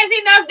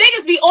crazy enough,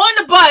 niggas be on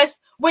the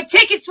bus with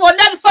tickets for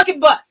another fucking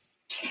bus.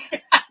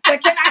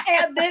 But can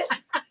I add this?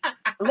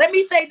 Let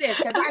me say this,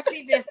 because I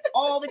see this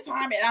all the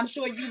time, and I'm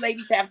sure you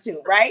ladies have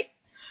too, right?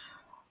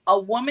 A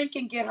woman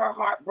can get her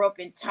heart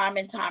broken time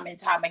and time and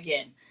time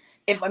again.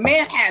 If a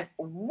man has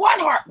one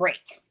heartbreak,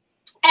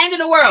 end of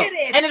the world.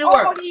 It is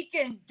all he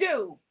can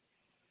do.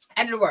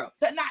 End of the world.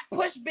 To not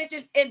push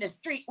bitches in the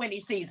street when he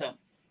sees them.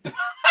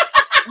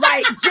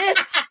 Like,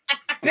 just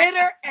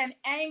bitter and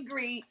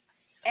angry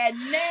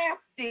and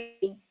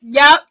nasty.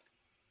 Yep.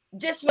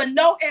 Just for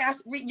no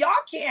ass. Y'all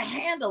can't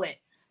handle it.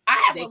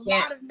 I have a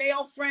lot of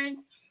male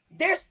friends.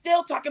 They're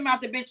still talking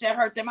about the bitch that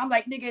hurt them. I'm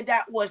like, nigga,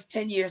 that was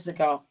 10 years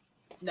ago.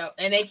 No,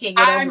 and they can't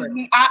get over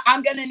it.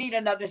 I'm going to need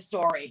another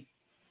story.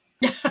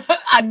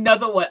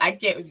 Another one. I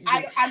can't.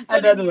 I'm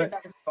going to need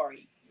another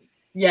story.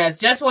 Yes.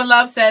 Just One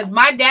Love says,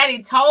 my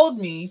daddy told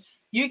me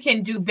you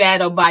can do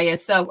better by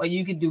yourself or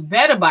you can do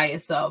better by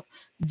yourself.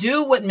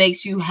 Do what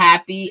makes you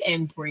happy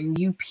and bring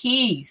you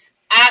peace.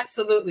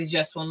 Absolutely,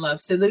 Just One Love.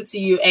 Salute to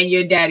you and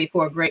your daddy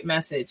for a great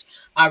message.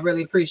 I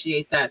really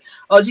appreciate that.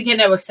 OGK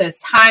Network says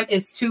time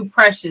is too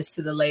precious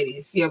to the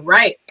ladies. You're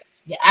right.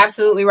 You're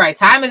absolutely right.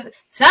 Time is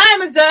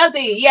of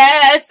the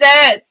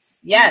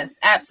essence. Yes,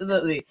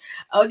 absolutely.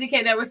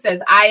 OGK Network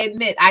says, I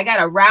admit I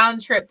got a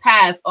round trip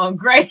pass on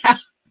Greyhound.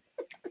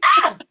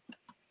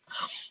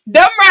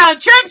 Them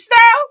round trips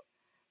though.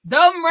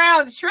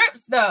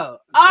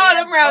 Oh,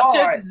 them round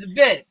trips is a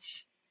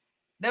bitch.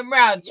 Them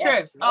round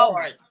trips. Oh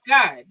my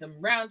God, them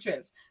round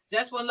trips.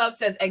 Just One Love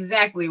says,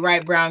 exactly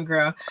right, brown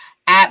girl.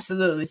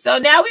 Absolutely. So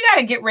now we got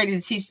to get ready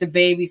to teach the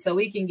baby so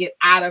we can get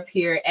out of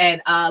here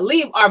and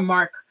leave our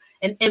mark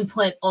and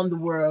imprint on the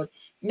world.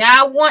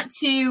 Now I want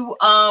to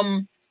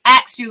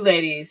ask you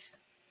ladies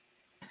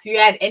if you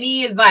had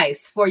any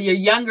advice for your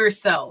younger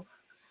self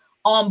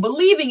on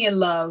believing in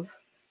love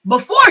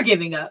before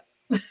giving up.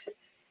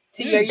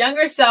 To your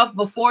younger self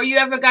before you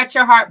ever got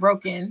your heart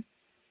broken,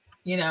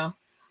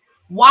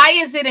 why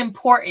is it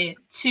important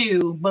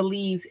to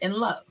believe in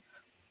love?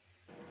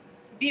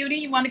 Beauty,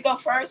 you want to go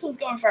first? Who's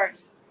going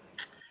first?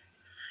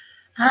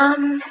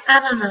 I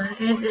don't know.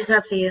 It's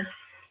up to you.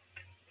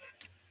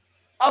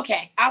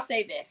 Okay, I'll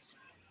say this.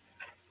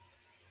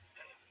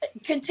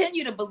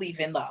 Continue to believe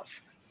in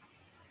love.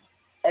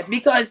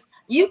 Because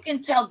you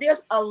can tell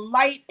there's a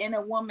light in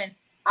a woman's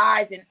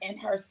eyes and in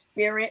her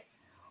spirit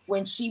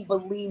when she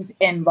believes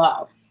in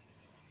love.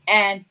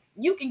 And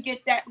you can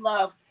get that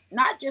love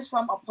not just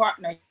from a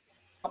partner,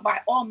 by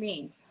all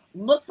means,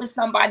 look for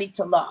somebody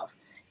to love.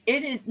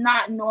 It is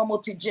not normal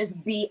to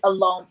just be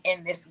alone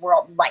in this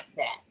world like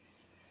that.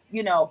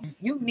 You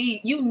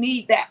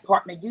need that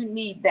partner, you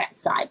need that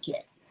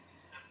sidekick.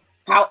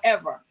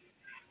 However,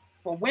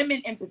 for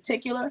women in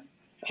particular,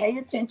 pay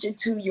attention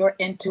to your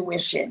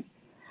intuition.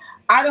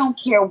 I don't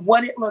care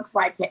what it looks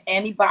like to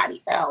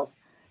anybody else.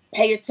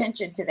 Pay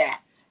attention to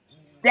that.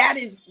 That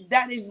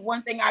is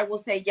one thing I will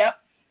say.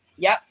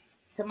 Yep.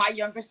 To my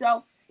younger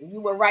self,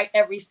 you were right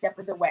every step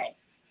of the way.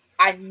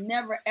 I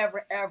never,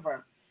 ever,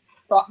 ever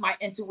thought my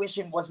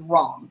intuition was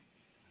wrong.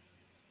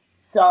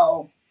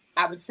 So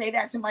I would say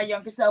that to my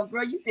younger self,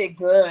 girl, you did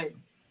good.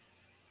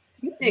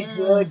 You did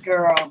good,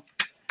 girl.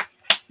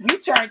 You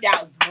turned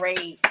out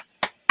great.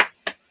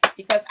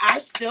 Because I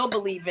still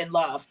believe in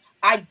love.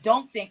 I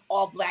don't think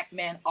all Black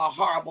men are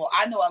horrible.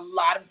 I know a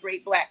lot of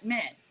great Black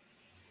men.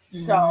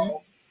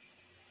 So,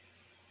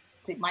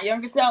 to my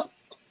younger self,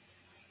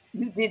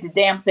 you did the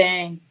damn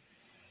thing.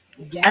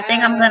 Yes. I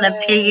think I'm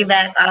gonna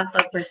piggyback off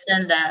of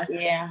Priscinda.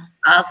 Yeah.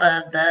 Off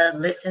of the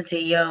listen to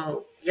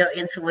your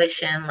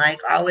intuition. Like,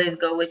 always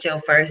go with your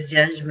first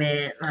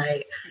judgment.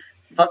 Like,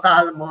 fuck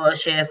all the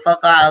bullshit. Fuck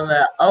all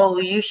the, oh,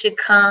 you should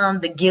come.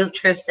 The guilt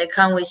trips that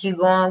come with you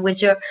going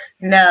with your,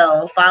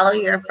 no. Follow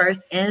your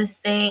first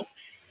instinct.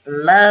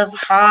 Love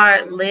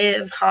hard.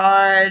 Live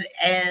hard.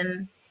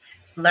 And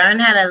learn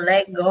how to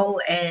let go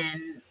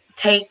and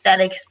take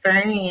that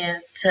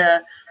experience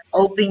to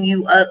open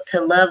you up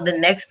to love the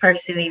next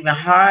person even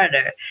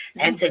harder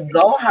and to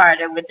go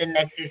harder with the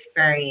next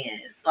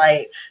experience.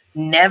 Like,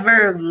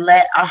 never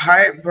let a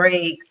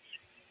heartbreak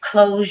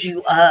close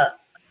you up.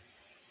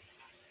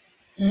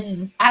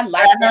 I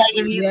like that.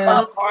 If you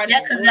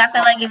because I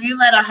feel like if you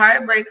let a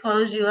heartbreak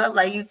close you up,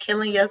 like you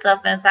killing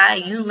yourself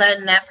inside, you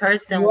letting that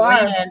person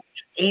win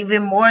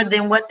even more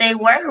than what they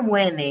were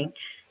winning.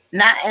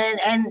 Not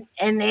and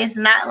it's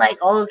not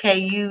like, okay,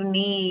 you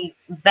need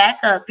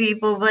backup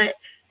people, but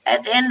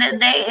at the end of the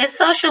day, it's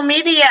social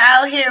media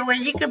out here where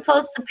you can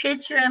post a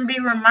picture and be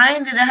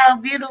reminded of how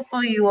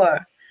beautiful you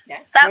are.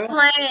 Stop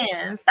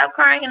playing. Stop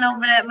crying over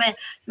that man.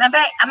 Matter of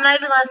fact, I'm not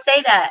even gonna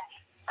say that.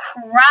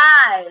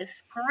 Cry,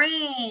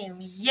 scream,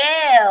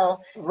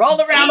 yell, roll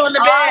around on the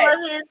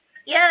bed.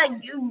 Yeah,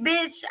 you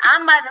bitch.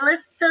 I'm about to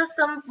listen to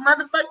some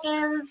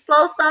motherfucking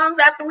slow songs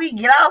after we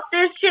get off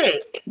this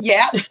shit.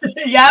 Yeah.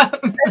 Yeah.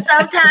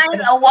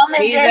 Sometimes a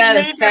woman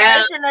just needs to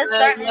listen to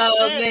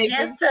certain shit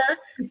just to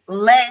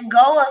let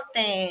go of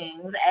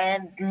things.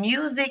 And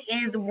music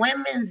is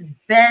women's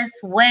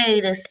best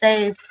way to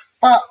say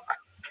fuck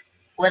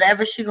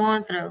whatever she's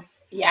going through.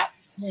 Yeah.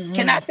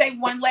 Can I say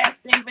one last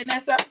thing,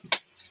 Vanessa?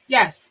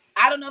 Yes.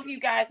 I don't know if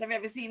you guys have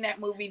ever seen that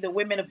movie, The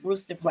Women of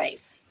Brewster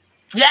Place.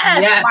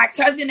 Yes. My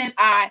cousin and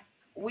I,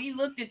 we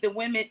looked at the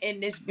women in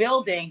this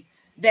building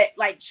that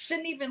like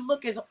shouldn't even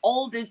look as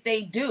old as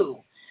they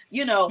do,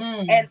 you know.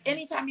 And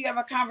anytime you have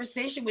a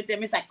conversation with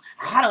them, it's like,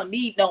 I don't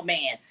need no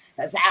man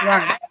because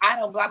I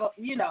don't blah blah,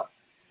 you know.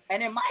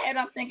 And in my head,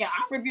 I'm thinking,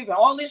 I'm rebuking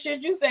all this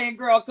shit you saying,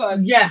 girl,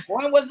 because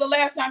when was the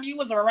last time you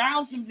was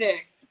around some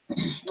dick?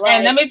 Right.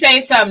 And let me tell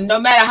you something, no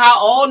matter how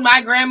old my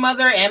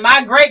grandmother and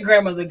my great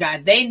grandmother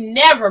got, they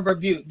never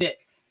rebuked dick.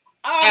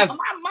 My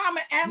mama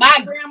and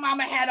my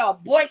grandmama had a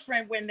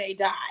boyfriend when they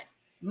died.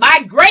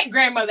 My great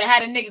grandmother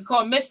had a nigga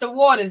called Mr.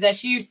 Waters that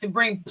she used to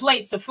bring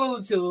plates of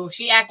food to.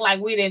 She act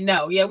like we didn't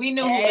know. Yeah, we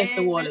knew who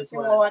Mr. Waters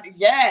was.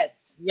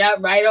 Yes. Yep,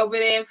 right over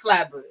there in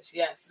Flatbush.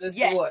 Yes,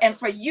 Mr. Waters. And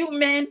for you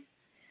men,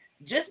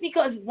 just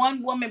because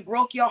one woman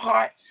broke your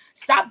heart,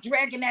 stop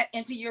dragging that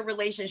into your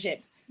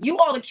relationships. You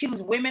all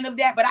accuse women of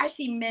that, but I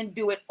see men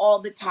do it all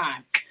the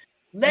time.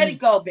 Let it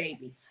go,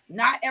 baby.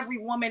 Not every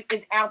woman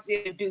is out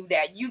there to do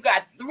that. You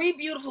got 3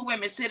 beautiful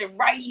women sitting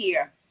right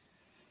here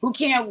who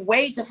can't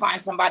wait to find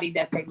somebody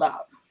that they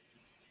love.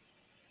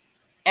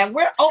 And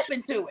we're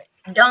open to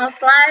it. Don't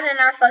slide in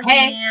our fucking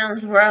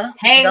DMs, bro.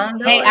 Don't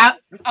do it.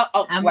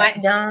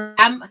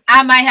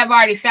 I might have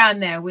already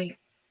found that week.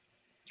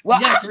 Well,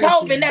 I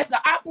told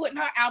Vanessa, I'm putting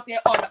her out there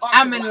on the auction.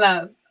 I'm in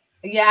love.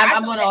 Yeah,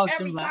 I'm on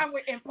auction block. Every time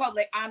we're in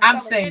public, I'm telling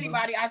single.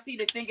 Anybody I see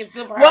that think it's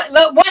good for her. What?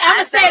 I'm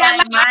gonna say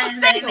that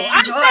I'm single.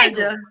 I'm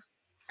single.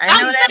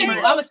 I'm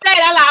gonna say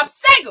that I'm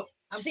single.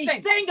 She's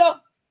single.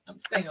 I'm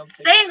single.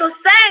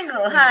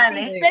 Single,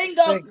 honey.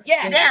 Single.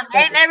 Yeah. Damn,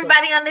 ain't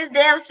everybody on this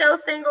damn show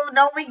single?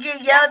 Don't we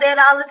get yelled at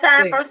all the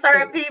time from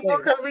certain people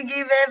because we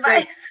give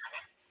advice?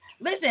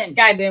 Listen,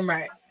 goddamn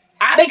right.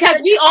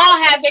 Because we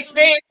all have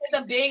experiences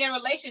of being in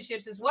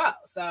relationships as well.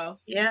 So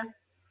yeah.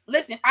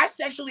 Listen, I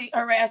sexually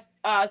harassed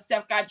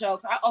Steph Got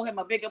Jokes. I owe him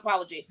a big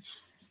apology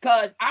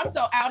because I'm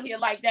so out here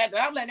like that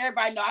I'm letting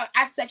everybody know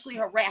I sexually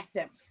harassed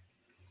him.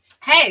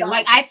 Hey,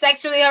 like I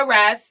sexually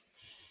harassed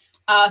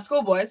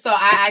Schoolboy. So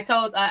I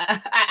told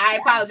I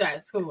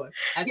apologize, Schoolboy.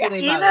 I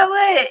truly apologize. You know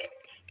what?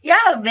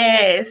 Y'all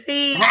bad.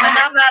 See, when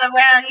I'm not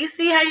around, you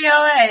see how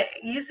y'all at.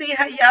 You see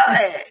how y'all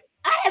at.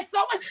 I had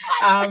so much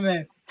fun. Oh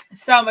man,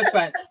 so much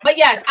fun. But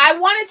yes, I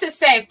wanted to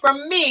say, for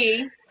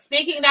me,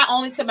 speaking not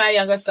only to my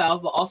younger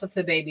self but also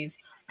to babies,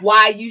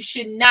 why you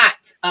should not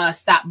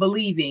stop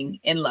believing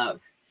in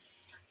love.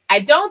 I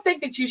don't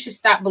think that you should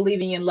stop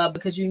believing in love,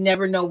 because you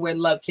never know where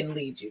love can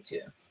lead you to.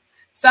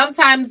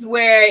 Sometimes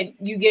where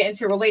you get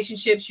into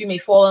relationships, you may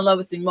fall in love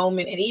at the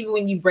moment. And even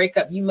when you break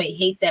up, you may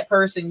hate that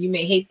person. You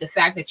may hate the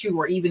fact that you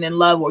were even in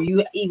love, or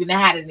you even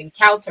had an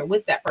encounter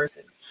with that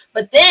person.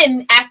 But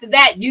then after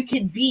that, you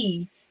could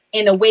be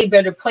in a way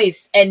better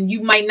place. And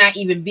you might not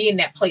even be in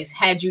that place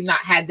had you not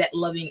had that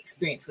loving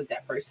experience with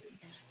that person.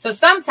 So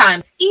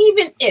sometimes,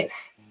 even if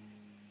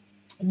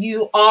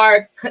you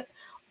are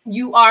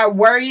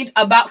worried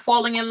about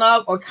falling in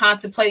love or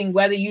contemplating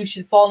whether you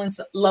should fall in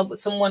love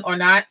with someone or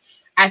not,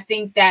 I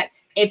think that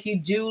if you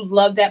do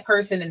love that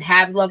person and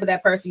have love for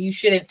that person, you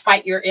shouldn't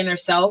fight your inner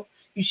self.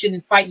 You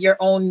shouldn't fight your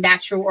own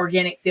natural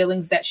organic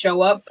feelings that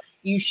show up.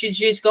 You should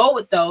just go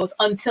with those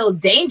until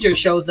danger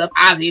shows up,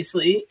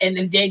 obviously. And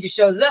if danger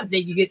shows up,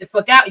 then you get the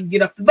fuck out and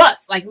get off the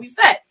bus, like we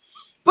said.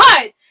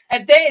 But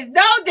if there is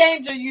no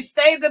danger, you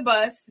stay on the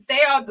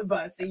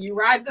bus, and you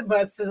ride the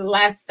bus to the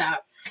last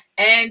stop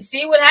and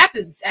see what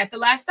happens at the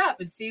last stop,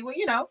 and see what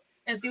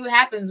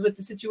happens with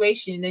the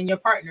situation and your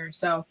partner.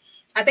 So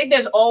I think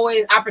there's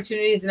always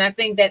opportunities, and I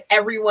think that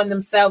everyone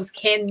themselves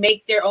can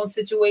make their own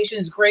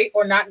situations great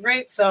or not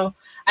great. So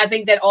I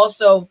think that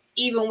also,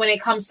 even when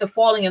it comes to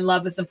falling in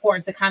love, it's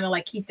important to kind of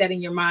like keep that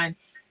in your mind,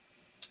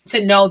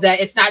 to know that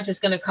it's not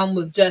just going to come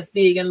with just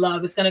being in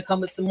love. It's going to come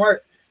with some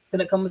work. It's going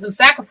to come with some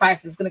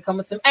sacrifices. It's going to come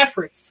with some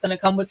efforts. It's going to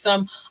come with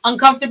some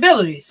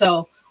uncomfortability.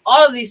 So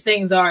all of these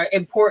things are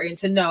important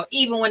to know,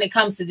 even when it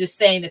comes to just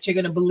saying that you're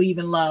going to believe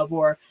in love,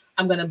 or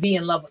I'm going to be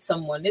in love with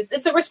someone.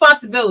 It's a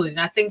responsibility. And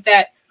I think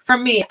that, for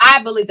me,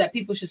 I believe that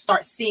people should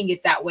start seeing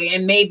it that way,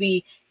 and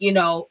maybe,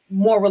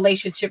 more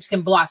relationships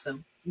can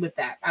blossom with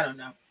that. I don't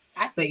know.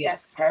 But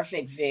yes, that's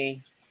perfect,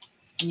 V.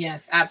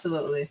 Yes,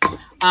 absolutely.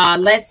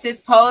 Let's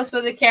just pose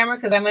for the camera,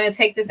 because I'm going to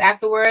take this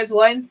afterwards.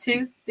 1,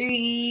 2,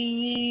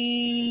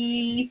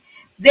 3.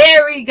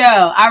 There we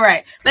go. All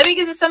right. Let me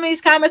get to some of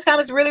these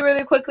comments really,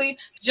 really quickly.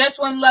 Just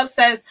One Love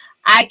says,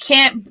 I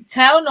can't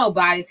tell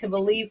nobody to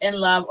believe in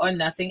love or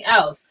nothing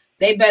else.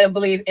 They better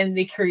believe in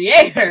the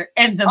creator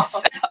and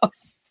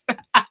themselves.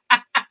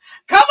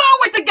 Come on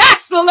with the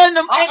gospel in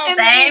them.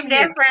 Same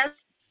difference.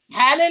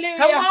 Hallelujah.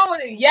 Come on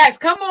with it. Yes,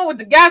 come on with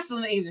the gospel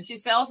in the evening. She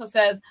also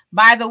says,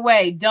 by the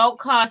way, don't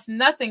cost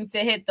nothing to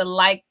hit the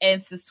like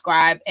and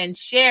subscribe and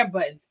share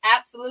buttons.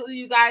 Absolutely,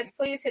 you guys.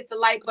 Please hit the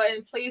like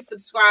button. Please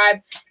subscribe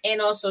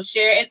and also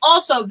share. And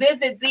also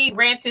visit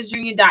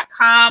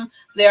therantersunion.com.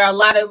 There are a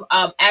lot of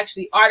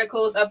actually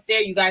articles up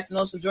there. You guys can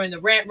also join the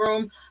rant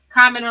room,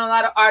 comment on a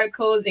lot of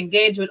articles,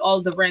 engage with all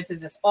of the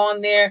ranters that's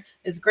on there.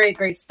 It's great,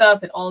 great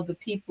stuff. And all of the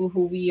people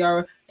who we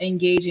are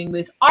engaging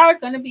with are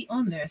going to be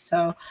on there.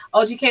 So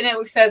OGK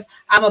Network says,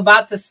 I'm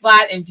about to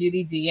slide in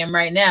Beauty DM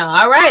right now.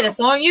 All right,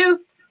 it's on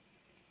you.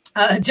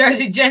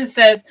 Jersey Jen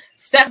says,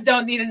 Steph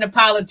don't need an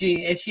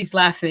apology, and she's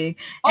laughing.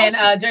 And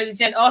Jersey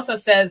Jen also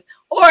says,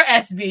 or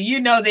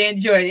SB, they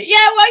enjoyed it.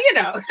 Yeah,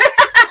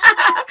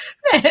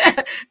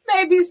 well,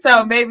 maybe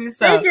so. They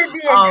just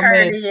being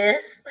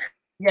courteous.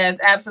 Yes,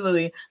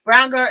 absolutely.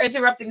 Brown Girl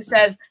Interrupting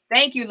says,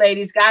 thank you,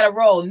 ladies. Gotta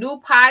roll.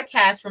 New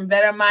podcast from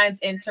Better Minds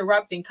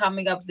Interrupting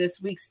coming up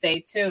this week.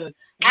 Stay tuned.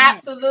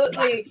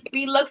 Absolutely.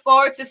 We look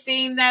forward to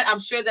seeing that. I'm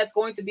sure that's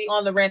going to be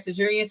on the Ranters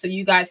Union. So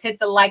you guys hit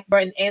the like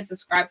button and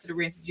subscribe to the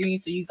Ranters Union,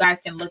 so you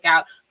guys can look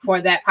out for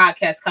that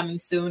podcast coming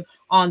soon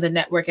on the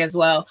network as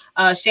well.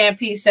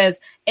 Shampoo says,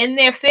 in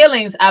their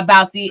feelings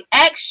about the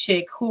ex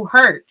chick who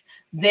hurt,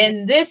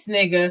 then this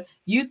nigga,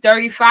 you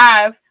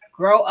 35,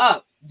 grow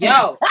up.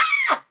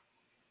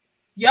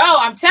 Yo,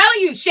 I'm telling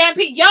you,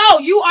 Shampoo,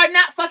 you are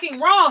not fucking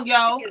wrong,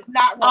 yo. It's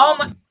not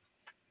wrong.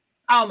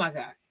 Oh my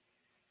God.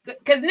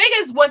 Because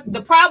niggas, what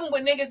the problem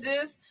with niggas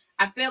is,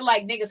 I feel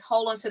like niggas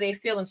hold on to their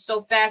feelings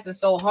so fast and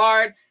so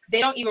hard, they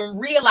don't even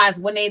realize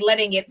when they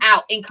letting it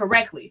out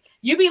incorrectly.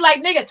 You be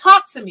like, nigga,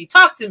 talk to me.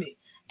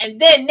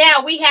 And then now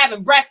we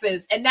having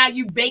breakfast, and now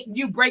you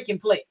breaking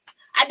plates.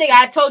 I think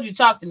I told you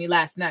talk to me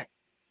last night.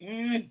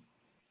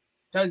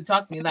 Told you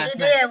talk to me last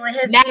night.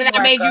 Now that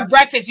I made you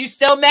breakfast, you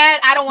still mad?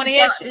 I don't want to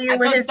hear shit. I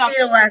told you talk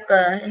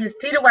to me. His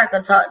Peter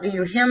Wacker talked to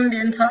you. Him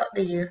didn't talk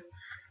to you.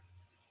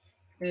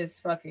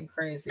 It's fucking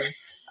crazy.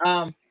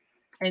 And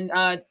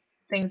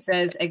thing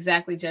says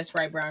exactly just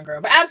right, Brown Girl.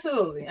 But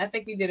absolutely, I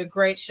think we did a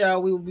great show.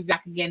 We will be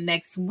back again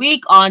next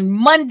week on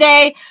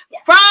Monday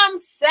from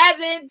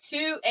 7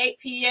 to 8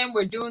 p.m.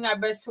 We're doing our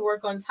best to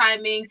work on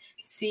timing.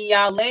 See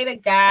y'all later,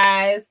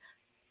 guys.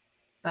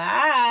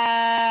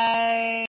 Bye.